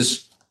of it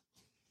is,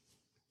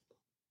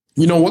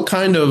 what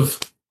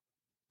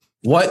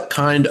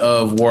kind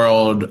of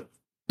world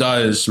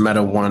does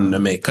Meta want to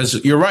make?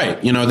 Because you're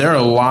right. There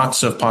are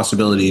lots of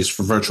possibilities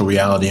for virtual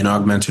reality and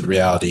augmented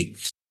reality.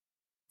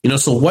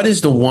 So what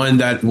is the one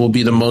that will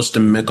be the most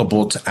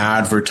amicable to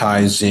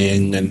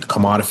advertising and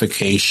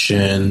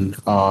commodification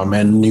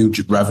and new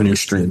revenue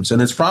streams? And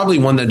it's probably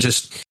one that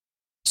just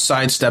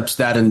sidesteps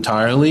that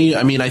entirely.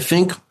 I mean, I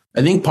think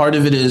part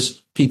of it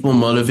is people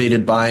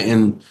motivated by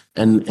and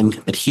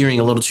adhering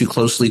a little too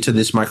closely to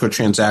this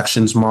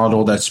microtransactions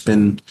model that's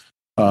been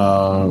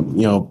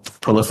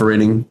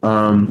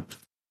proliferating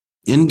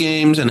in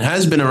games and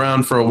has been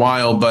around for a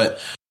while, but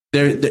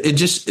it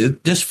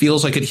just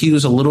feels like it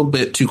hews a little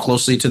bit too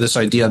closely to this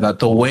idea that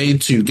the way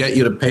to get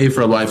you to pay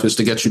for life is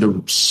to get you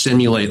to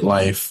simulate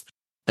life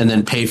and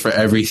then pay for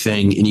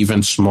everything in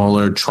even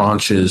smaller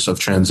tranches of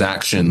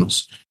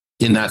transactions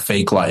in that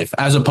fake life,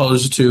 as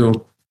opposed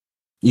to,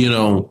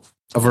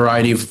 a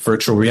variety of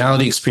virtual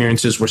reality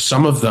experiences where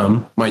some of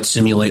them might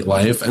simulate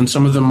life and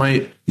some of them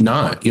might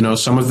not.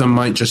 Some of them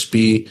might just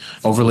be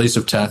overlays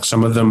of text.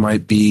 Some of them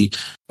might be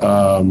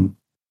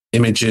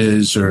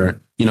images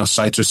or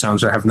sights or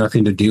sounds that have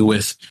nothing to do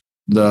with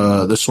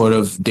the sort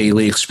of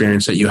daily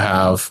experience that you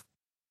have.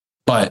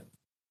 But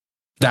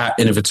that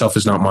in of itself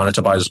is not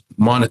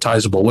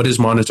monetizable. What is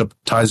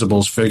monetizable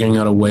is figuring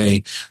out a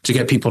way to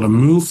get people to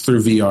move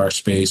through VR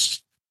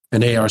space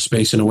and AR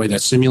space in a way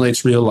that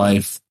simulates real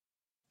life,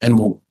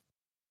 and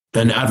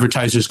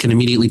advertisers can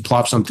immediately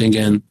plop something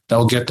in that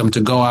will get them to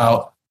go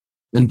out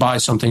and buy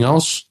something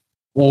else,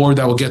 or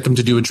that will get them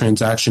to do a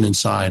transaction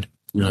inside,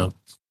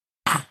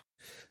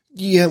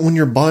 Yeah, when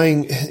you're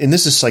buying, and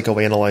this is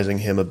psychoanalyzing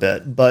him a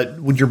bit, but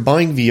when you're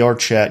buying VR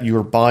chat, you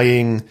are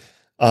buying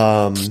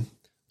a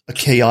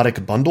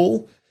chaotic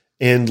bundle.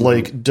 And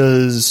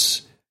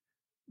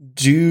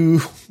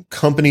do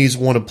companies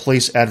want to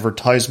place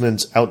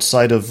advertisements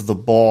outside of the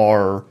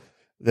bar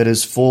that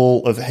is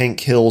full of Hank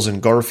Hills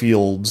and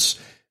Garfields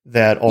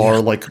that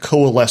are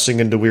coalescing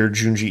into weird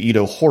Junji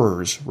Ito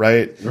horrors,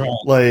 right?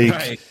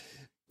 Right.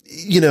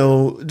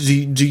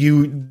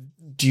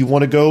 Do you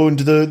want to go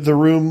into the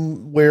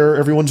room where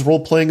everyone's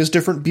role playing as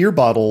different beer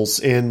bottles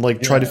and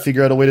try to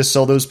figure out a way to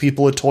sell those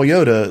people a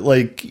Toyota?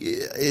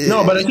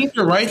 No, but I think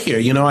you're right here.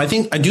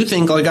 I do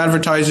think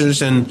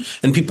advertisers and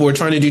people who are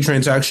trying to do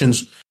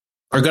transactions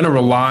are going to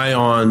rely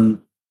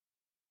on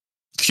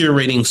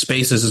curating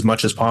spaces as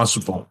much as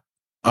possible.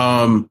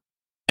 And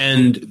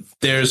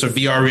there's a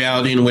VR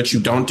reality in which you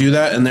don't do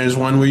that, and there's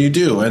one where you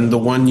do. And the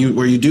one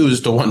where you do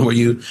is the one where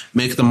you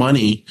make the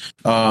money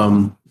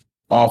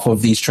off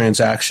of these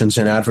transactions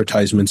and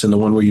advertisements, and the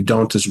one where you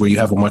don't is where you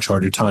have a much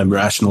harder time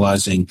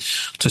rationalizing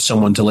to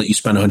someone to let you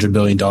spend $100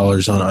 billion on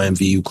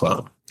IMVU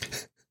Cloud.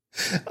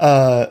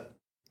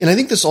 And I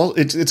think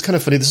it's kind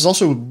of funny. This is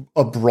also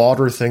a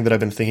broader thing that I've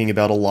been thinking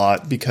about a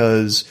lot,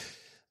 because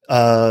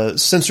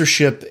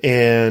censorship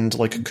and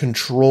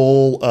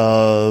control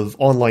of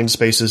online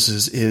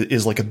spaces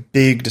is a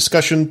big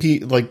discussion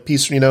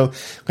piece. We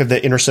have the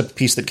Intercept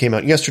piece that came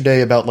out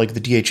yesterday about the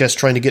DHS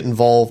trying to get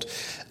involved.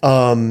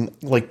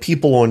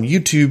 People on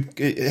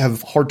YouTube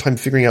have a hard time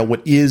figuring out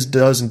what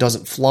does and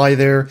doesn't fly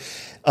there.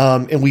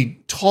 And we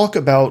talk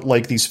about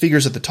these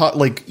figures at the top,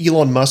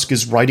 Elon Musk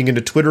is writing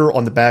into Twitter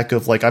on the back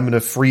of I'm going to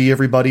free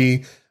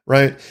everybody.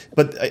 Right.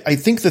 But I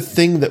think the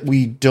thing that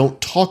we don't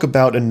talk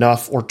about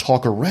enough or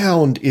talk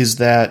around is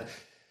that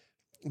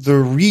the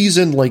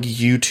reason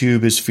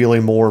YouTube is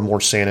feeling more and more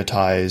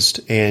sanitized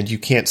and you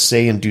can't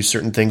say and do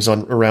certain things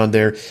around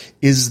there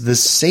is the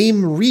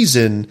same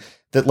reason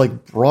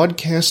that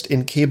broadcast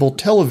and cable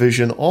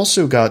television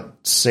also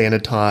got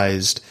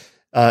sanitized,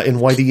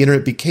 and why the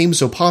internet became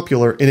so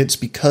popular. And it's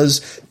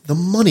because the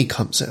money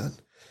comes in,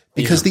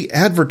 because the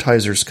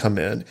advertisers come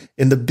in,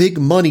 and the big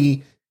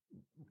money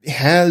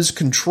has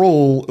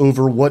control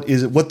over what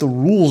the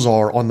rules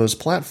are on those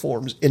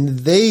platforms, and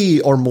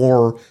they are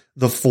more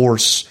the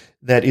force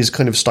that is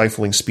kind of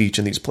stifling speech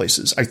in these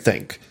places, I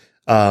think.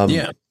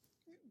 Yeah.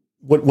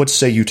 What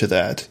say you to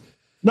that?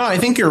 No, I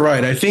think you're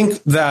right. I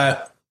think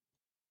that,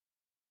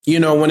 you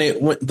know, when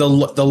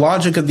the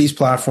logic of these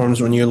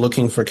platforms, when you're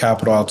looking for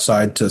capital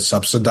outside to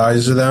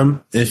subsidize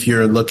them, if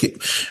you're looking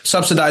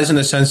subsidize in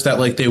the sense that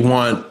like they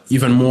want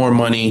even more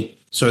money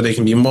so they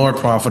can be more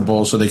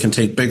profitable, so they can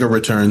take bigger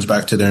returns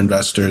back to their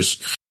investors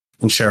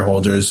and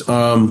shareholders.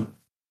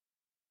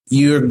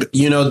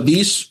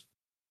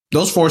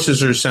 Those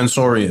forces are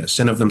censorious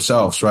in of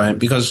themselves, right?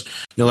 Because,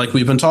 you know, like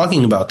we've been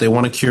talking about, they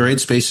want to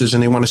curate spaces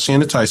and they want to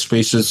sanitize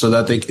spaces so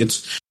that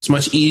it's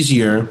much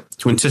easier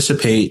to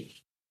anticipate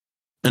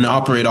and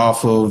operate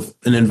off of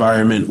an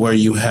environment where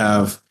you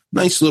have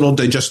nice little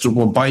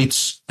digestible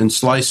bites and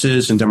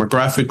slices and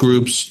demographic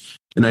groups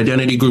and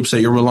identity groups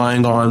that you're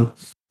relying on.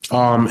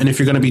 And if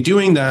you're going to be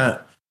doing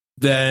that,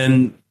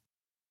 then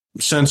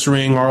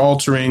censoring or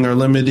altering or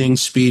limiting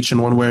speech in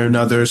one way or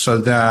another so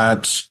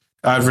that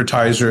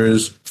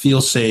advertisers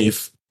feel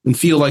safe and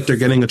feel like they're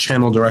getting a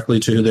channel directly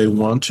to who they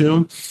want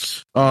to.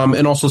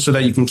 And also so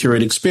that you can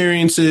curate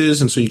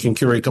experiences and so you can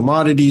curate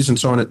commodities and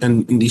so on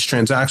and these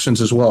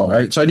transactions as well,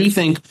 right? So I do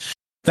think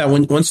that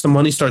once the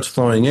money starts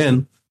flowing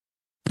in,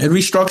 it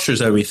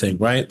restructures everything,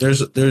 right?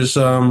 There's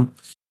an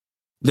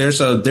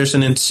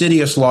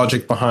insidious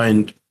logic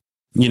behind,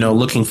 you know,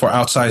 looking for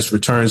outsized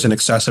returns and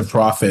excessive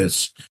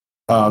profits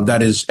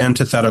that is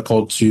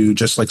antithetical to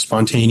just like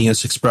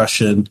spontaneous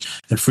expression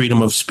and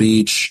freedom of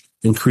speech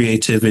and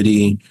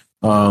creativity.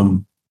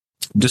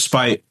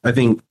 Despite, I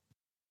think,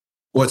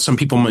 what some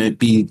people might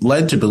be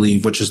led to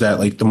believe, which is that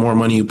like the more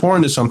money you pour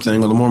into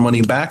something or the more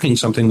money backing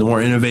something, the more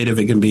innovative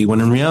it can be.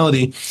 When in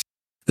reality,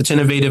 it's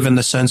innovative in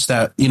the sense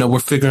that, you know, we're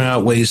figuring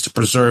out ways to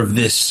preserve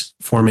this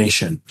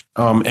formation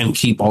and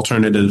keep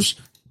alternatives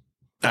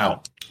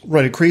out.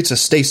 Right, it creates a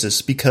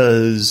stasis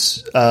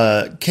because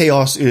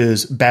chaos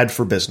is bad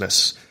for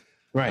business.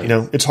 Right. You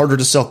know, it's harder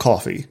to sell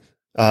coffee,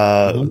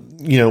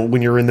 you know,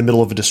 when you're in the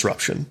middle of a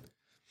disruption.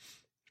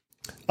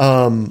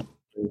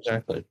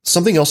 Exactly.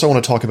 Something else I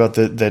want to talk about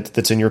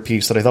that's in your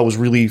piece that I thought was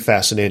really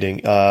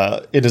fascinating.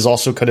 It is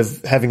also kind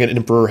of having an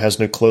emperor has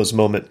no clothes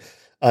moment.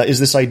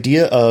 Is this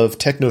idea of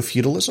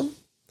techno-feudalism?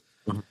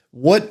 Mm-hmm.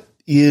 What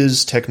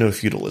is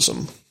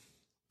techno-feudalism?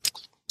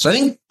 So I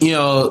think, you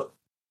know,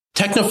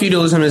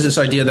 techno-feudalism is this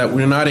idea that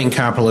we're not in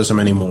capitalism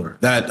anymore.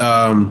 That,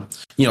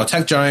 you know,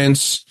 tech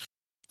giants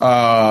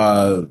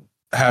have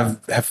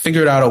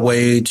figured out a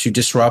way to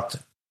disrupt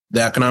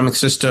the economic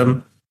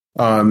system.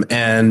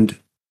 And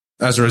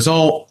as a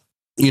result,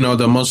 you know,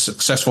 the most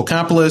successful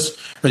capitalists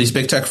are these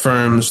big tech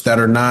firms that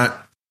are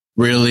not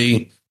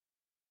really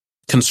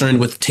concerned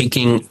with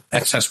taking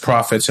excess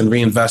profits and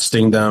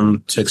reinvesting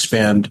them to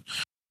expand,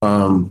 you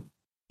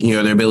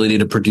know, their ability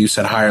to produce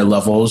at higher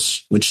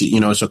levels, which, you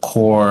know, is a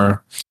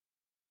core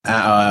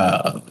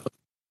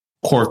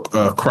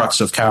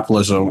crux of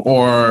capitalism,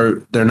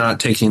 or they're not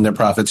taking their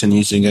profits and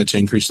using it to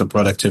increase the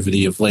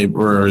productivity of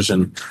laborers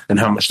and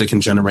how much they can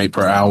generate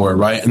per hour,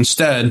 right?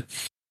 Instead,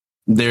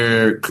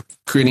 they're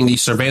creating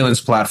these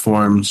surveillance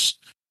platforms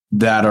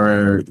that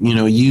are, you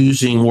know,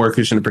 using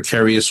workers in a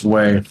precarious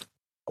way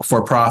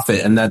for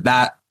profit, and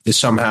that is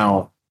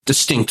somehow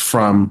distinct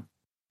from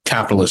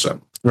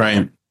capitalism,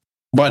 right?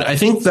 But I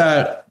think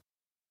that,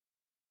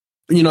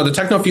 you know, the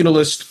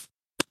techno-feudalist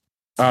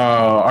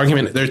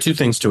argument, there are two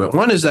things to it.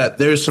 One is that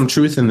there's some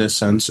truth in this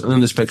sense,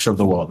 in this picture of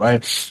the world,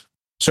 right?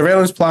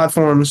 Surveillance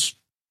platforms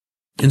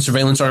and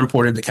surveillance are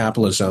important to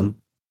capitalism.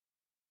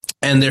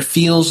 And there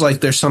feels like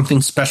there's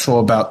something special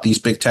about these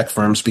big tech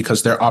firms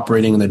because they're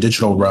operating in the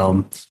digital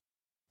realm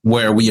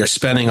where we are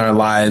spending our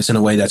lives in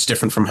a way that's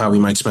different from how we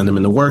might spend them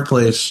in the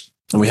workplace.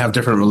 And we have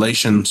different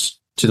relations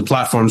to the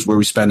platforms where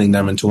we're spending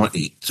them and to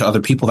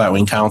other people that we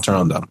encounter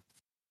on them.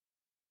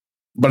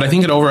 But I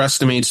think it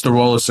overestimates the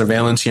role of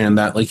surveillance here in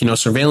that, like, you know,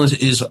 surveillance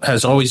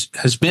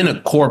has been a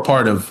core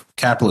part of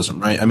capitalism,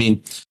 right? I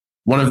mean,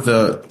 one of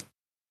the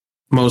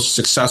most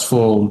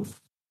successful,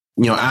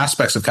 you know,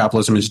 aspects of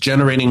capitalism is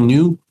generating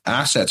new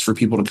assets for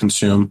people to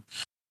consume,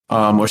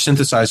 or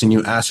synthesizing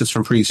new assets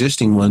from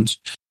pre-existing ones,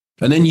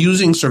 and then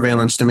using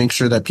surveillance to make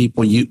sure that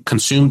people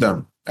consume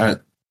them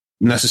at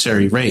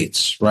necessary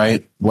rates,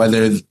 right?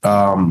 Whether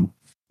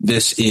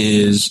this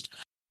is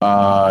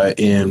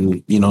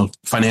in, you know,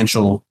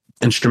 financial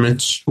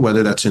instruments,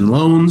 whether that's in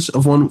loans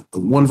of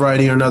one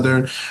variety or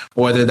another,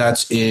 or whether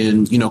that's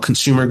in, you know,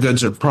 consumer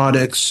goods or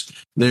products.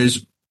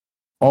 There's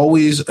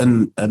always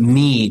a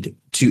need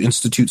to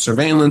institute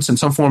surveillance and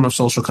some form of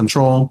social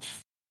control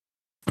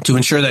to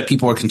ensure that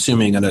people are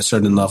consuming at a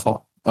certain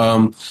level.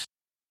 The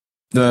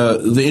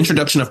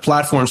introduction of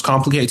platforms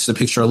complicates the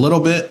picture a little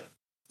bit,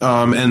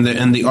 and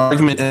the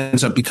argument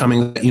ends up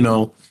becoming, you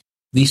know,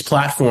 these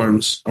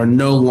platforms are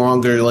no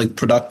longer like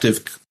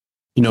productive,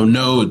 you know,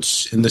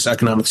 nodes in this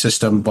economic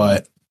system,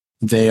 but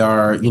they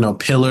are, you know,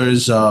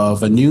 pillars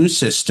of a new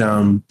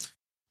system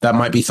that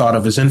might be thought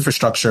of as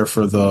infrastructure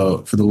for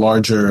the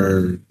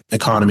larger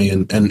economy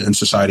and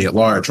society at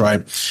large,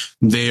 right?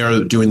 They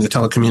are doing the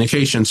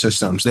telecommunication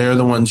systems. They're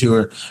the ones who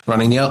are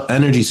running the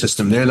energy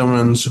system. They're the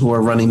ones who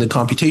are running the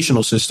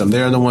computational system.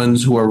 They're the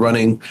ones who are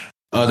running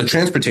the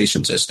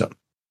transportation system.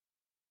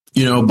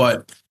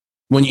 But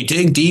when you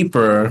dig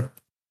deeper,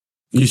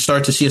 you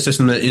start to see a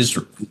system that is,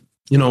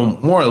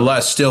 more or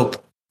less still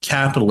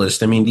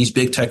capitalist. I mean, these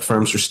big tech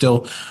firms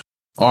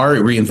are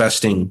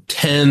reinvesting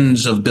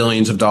tens of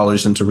billions of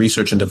dollars into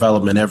research and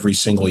development every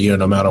single year,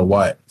 no matter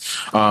what.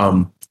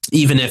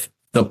 Even if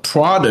the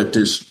product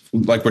is,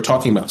 like we're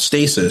talking about,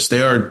 stasis,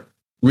 they are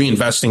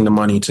reinvesting the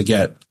money to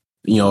get,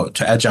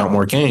 to edge out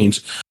more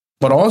gains.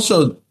 But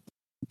also,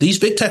 these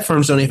big tech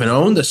firms don't even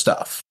own the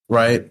stuff,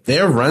 right?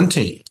 They're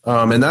renting.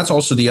 And that's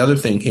also the other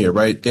thing here,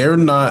 right? They're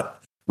not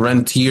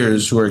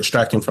rentiers who are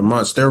extracting from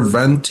us. They're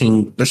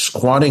renting, they're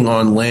squatting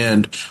on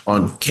land,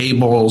 on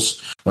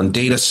cables, on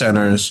data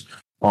centers,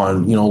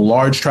 on,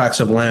 large tracts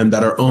of land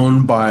that are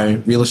owned by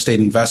real estate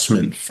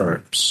investment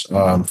firms,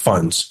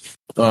 funds.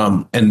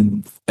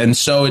 And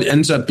so it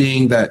ends up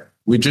being that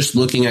we're just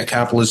looking at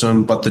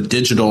capitalism, but the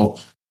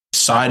digital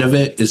side of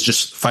it is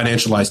just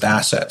financialized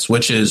assets,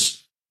 which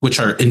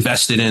are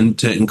invested in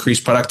to increase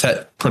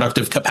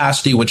productive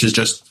capacity, which is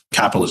just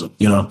capitalism,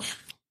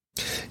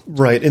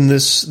 Right. And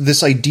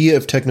this idea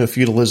of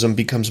techno-feudalism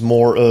becomes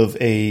more of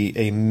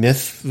a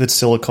myth that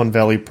Silicon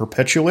Valley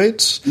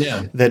perpetuates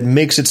that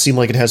makes it seem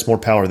like it has more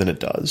power than it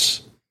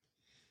does.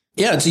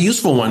 Yeah, it's a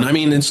useful one. I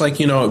mean, it's like,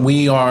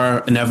 we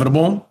are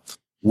inevitable.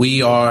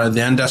 We are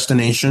the end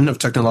destination of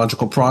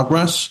technological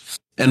progress.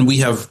 And we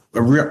have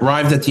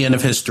arrived at the end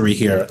of history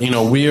here.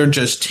 We're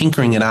just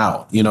tinkering it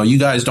out. You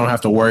guys don't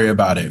have to worry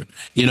about it.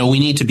 We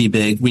need to be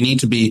big. We need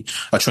to be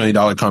a $1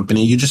 trillion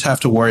company. You just have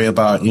to worry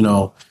about,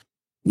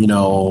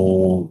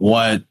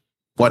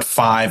 what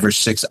 5 or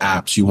 6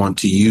 apps you want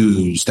to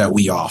use that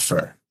we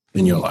offer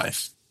in your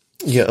life.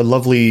 Yeah, a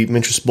lovely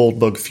Mintrus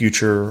Moldbug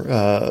future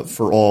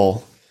for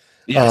all.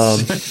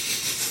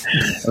 Yes.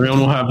 Everyone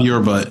will have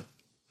Yearbit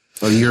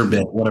or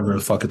Yearbit, whatever the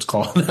fuck it's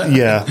called.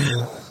 Yeah.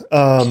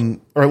 All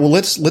right. Well,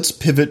 let's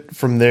pivot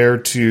from there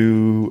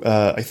to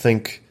I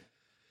think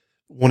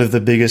one of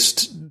the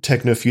biggest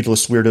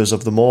techno-feudalist weirdos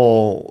of them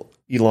all,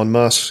 Elon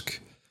Musk.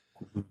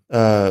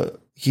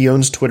 He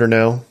owns Twitter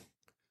now.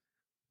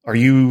 Are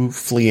you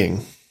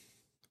fleeing?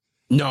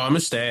 No, I'm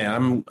gonna stay.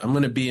 I'm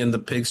gonna be in the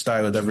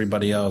pigsty with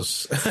everybody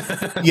else.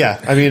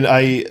 Yeah, I mean,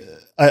 I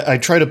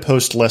try to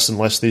post less and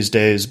less these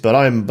days, but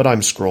I'm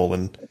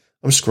scrolling.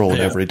 I'm scrolling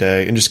every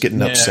day and just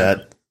getting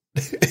upset.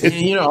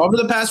 Over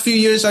the past few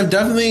years, I've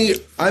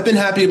been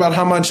happy about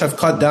how much I've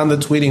cut down the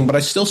tweeting, but I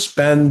still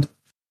spend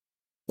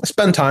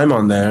time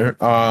on there.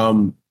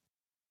 And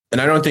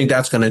I don't think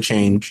that's going to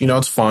change.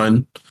 It's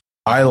fun.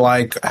 I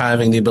like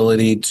having the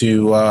ability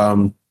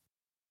to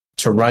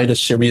write a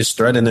serious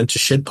thread and then to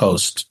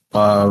shitpost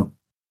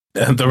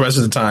the rest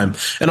of the time.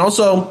 And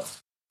also,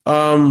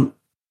 the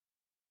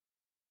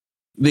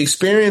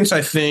experience,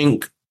 I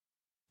think,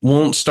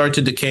 won't start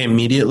to decay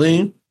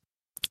immediately.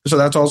 So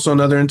that's also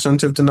another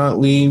incentive to not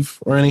leave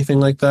or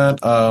anything like that.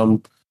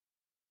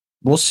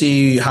 We'll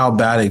see how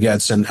bad it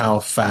gets and how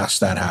fast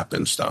that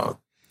happens, though.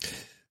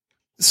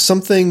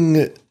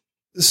 Something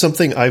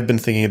I've been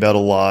thinking about a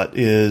lot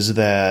is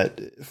that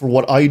for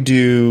what I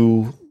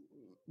do,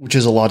 which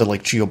is a lot of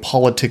like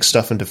geopolitics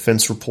stuff and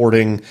defense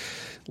reporting,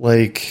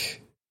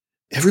 like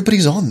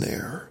everybody's on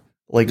there.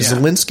 Like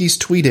Zelensky's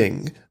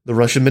tweeting. The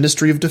Russian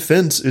Ministry of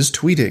Defense is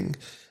tweeting.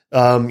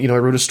 I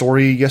wrote a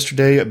story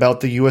yesterday about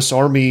the U.S.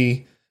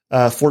 Army,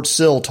 Fort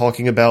Sill,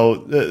 talking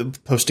about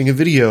posting a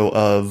video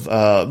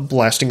of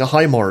blasting a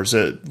HIMARS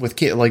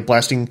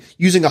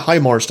using a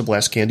HIMARS to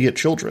blast candy at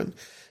children.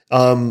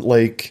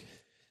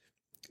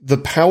 The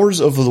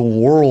powers of the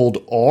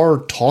world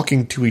are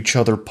talking to each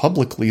other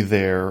publicly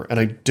there, and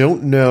I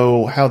don't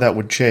know how that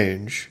would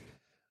change.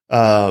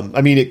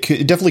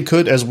 It definitely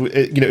could.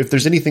 If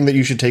there's anything that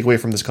you should take away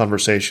from this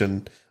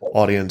conversation,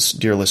 audience,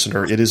 dear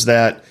listener, it is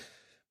that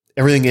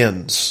everything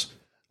ends.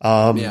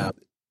 On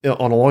a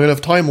long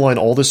enough timeline,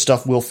 all this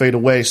stuff will fade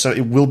away, so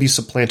it will be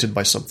supplanted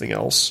by something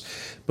else.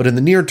 But in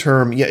the near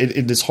term,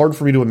 it is hard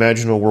for me to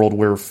imagine a world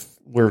where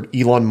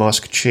Elon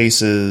Musk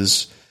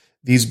chases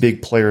these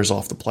big players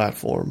off the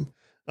platform.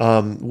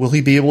 Will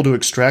he be able to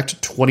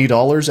extract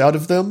 $20 out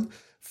of them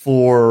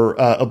for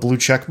a blue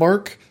check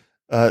mark?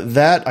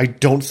 That I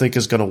don't think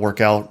is going to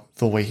work out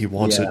the way he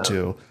wants it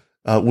to.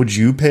 Would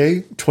you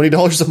pay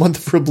 $20 a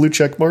month for a blue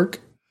check mark?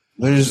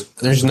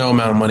 There's no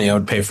amount of money I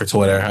would pay for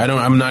Twitter.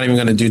 I'm not even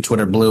going to do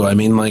Twitter Blue. I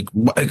mean,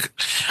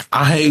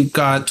 I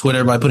got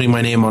Twitter by putting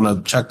my name on a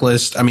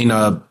checklist. I mean,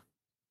 I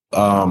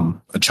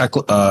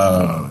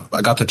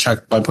got the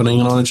check by putting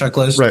it on a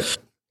checklist. Right.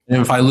 And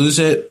if I lose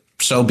it,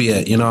 so be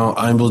it.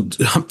 I will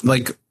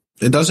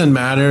it doesn't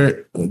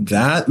matter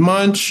that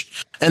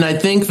much. And I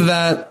think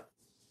that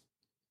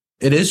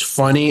it is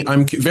funny.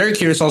 I'm very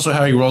curious also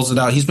how he rolls it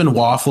out. He's been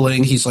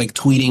waffling. He's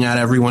tweeting at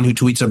everyone who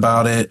tweets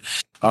about it.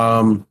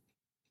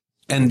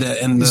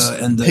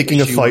 the picking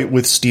a issue- fight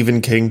with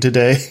Stephen King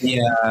today.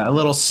 Yeah, a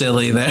little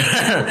silly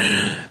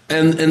there.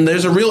 and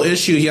there's a real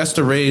issue. He has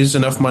to raise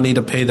enough money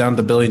to pay down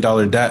the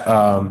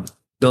 $1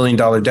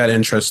 billion debt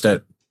interest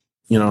that,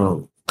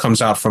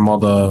 comes out from all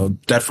the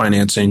debt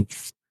financing.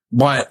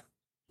 But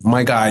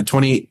my guy,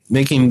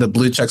 making the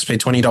blue checks pay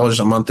 $20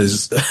 a month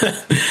is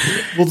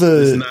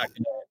is not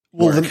gonna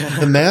work.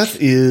 The math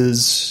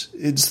is,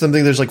 it's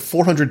something, there's like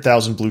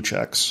 400,000 blue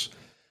checks.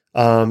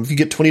 If you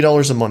get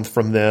 $20 a month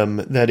from them,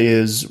 that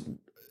is,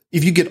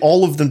 if you get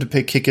all of them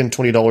to kick in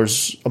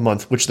 $20 a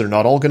month, which they're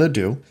not all going to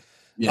do,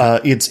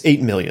 it's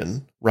 8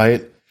 million,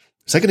 right?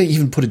 Is that going to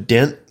even put a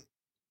dent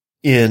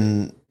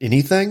in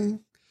anything?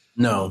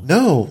 No.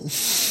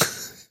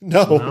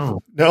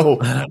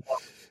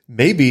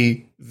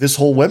 Maybe this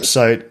whole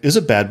website is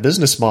a bad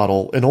business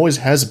model and always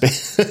has been.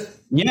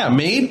 Yeah,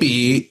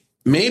 maybe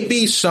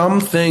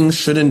some things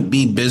shouldn't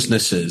be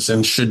businesses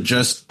and should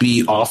just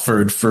be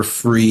offered for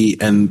free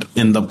and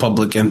in the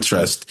public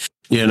interest.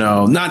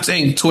 Not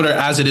saying Twitter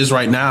as it is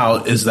right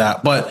now is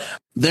that, but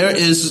there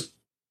is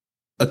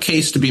a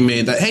case to be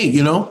made that, hey,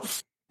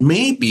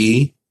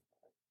 maybe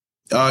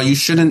you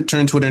shouldn't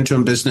turn Twitter into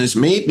a business.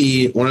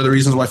 Maybe one of the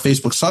reasons why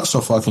Facebook sucks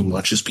so fucking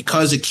much is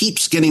because it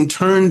keeps getting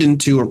turned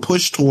into or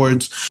pushed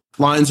towards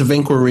lines of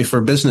inquiry for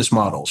business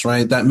models,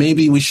 right? That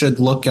maybe we should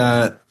look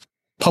at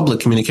public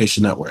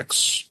communication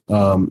networks.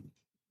 And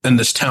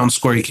this town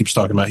square he keeps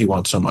talking about he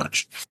wants so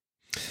much.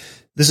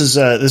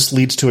 This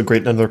leads to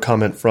another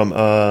comment from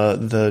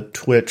the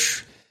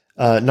Twitch.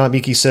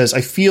 Namiki says,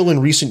 I feel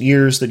in recent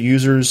years that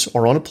users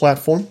are on a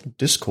platform,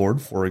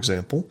 Discord, for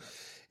example,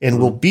 and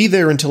will be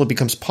there until it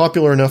becomes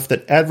popular enough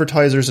that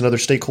advertisers and other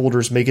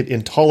stakeholders make it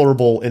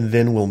intolerable and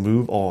then we'll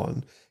move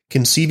on.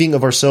 Conceiving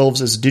of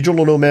ourselves as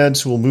digital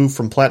nomads who will move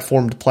from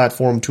platform to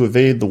platform to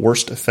evade the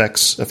worst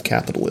effects of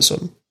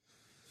capitalism.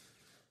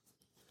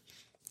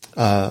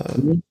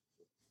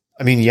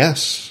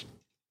 Yes.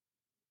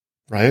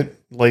 Right?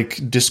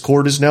 Like,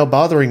 Discord is now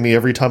bothering me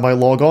every time I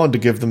log on to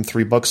give them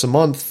 $3 a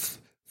month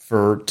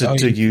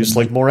to use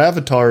like more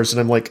avatars, and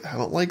I'm like, I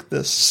don't like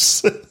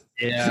this.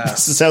 Yeah.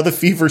 This is how the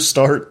fever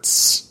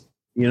starts.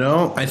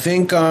 I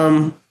think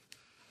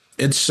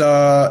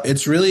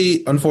it's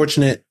really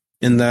unfortunate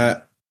in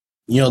that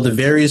the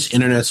various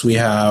internets we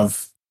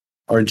have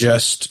are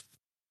just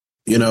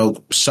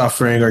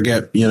suffering or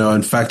get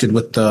infected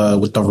with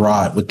the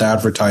rot, with the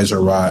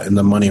advertiser rot and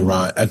the money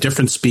rot at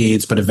different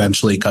speeds, but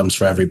eventually it comes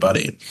for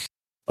everybody.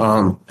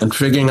 And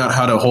figuring out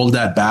how to hold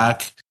that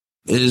back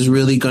is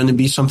really going to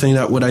be something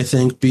that would, I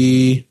think,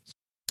 be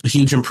a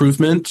huge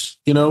improvement,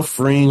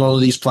 freeing all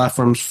of these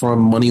platforms from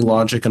money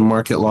logic and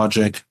market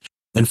logic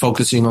and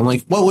focusing on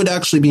like what would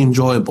actually be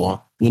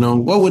enjoyable,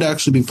 what would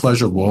actually be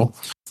pleasurable,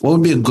 what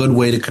would be a good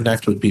way to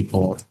connect with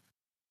people,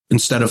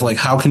 instead of like,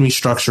 how can we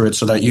structure it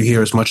so that you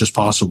hear as much as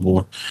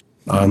possible,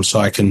 so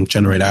I can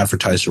generate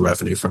advertiser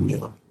revenue from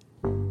you.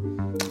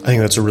 I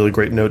think that's a really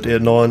great note to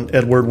end on.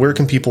 Edward, where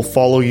can people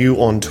follow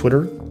you on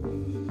Twitter?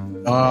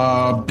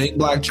 Big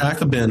Black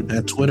Jacobin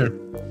at Twitter.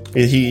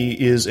 He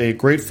is a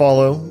great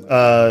follow.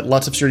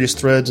 Lots of serious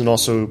threads and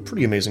also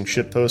pretty amazing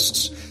shit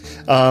posts.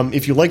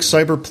 If you like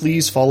cyber,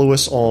 please follow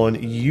us on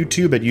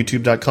YouTube at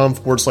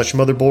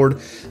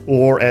youtube.com/motherboard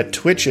or at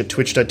Twitch at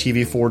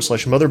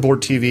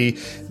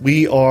twitch.tv/motherboardtv.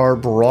 We are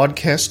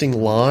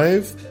broadcasting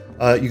live.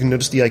 You can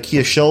notice the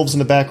IKEA shelves in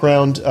the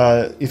background.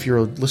 If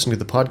you're listening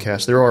to the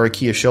podcast, there are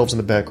IKEA shelves in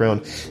the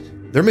background.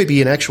 There may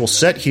be an actual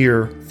set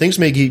here. Things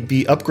may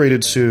be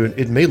upgraded soon.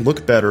 It may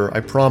look better. I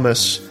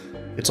promise.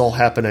 It's all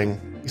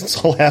happening. It's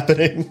all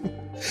happening.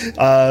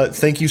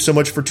 Thank you so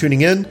much for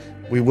tuning in.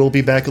 We will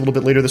be back a little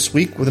bit later this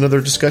week with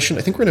another discussion.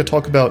 I think we're going to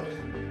talk about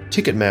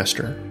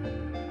Ticketmaster.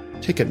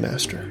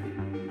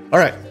 All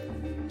right.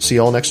 See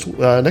y'all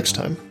next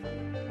time.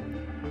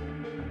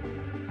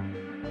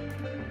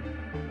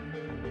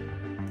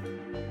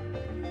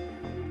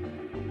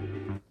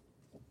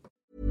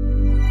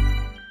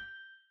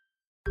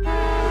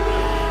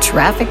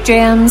 Traffic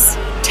jams,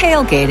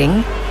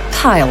 tailgating,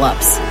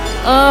 pile-ups.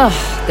 Ugh,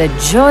 the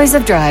joys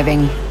of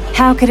driving.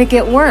 How could it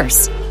get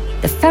worse?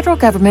 The federal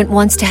government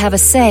wants to have a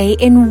say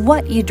in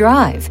what you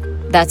drive.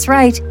 That's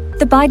right.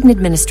 The Biden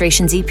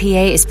administration's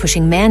EPA is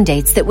pushing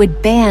mandates that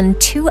would ban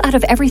 2 out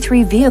of every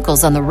 3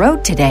 vehicles on the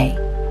road today.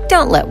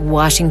 Don't let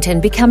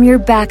Washington become your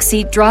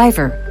backseat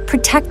driver.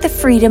 Protect the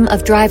freedom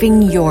of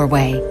driving your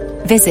way.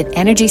 Visit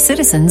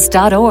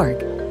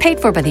EnergyCitizens.org. Paid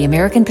for by the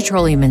American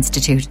Petroleum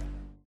Institute.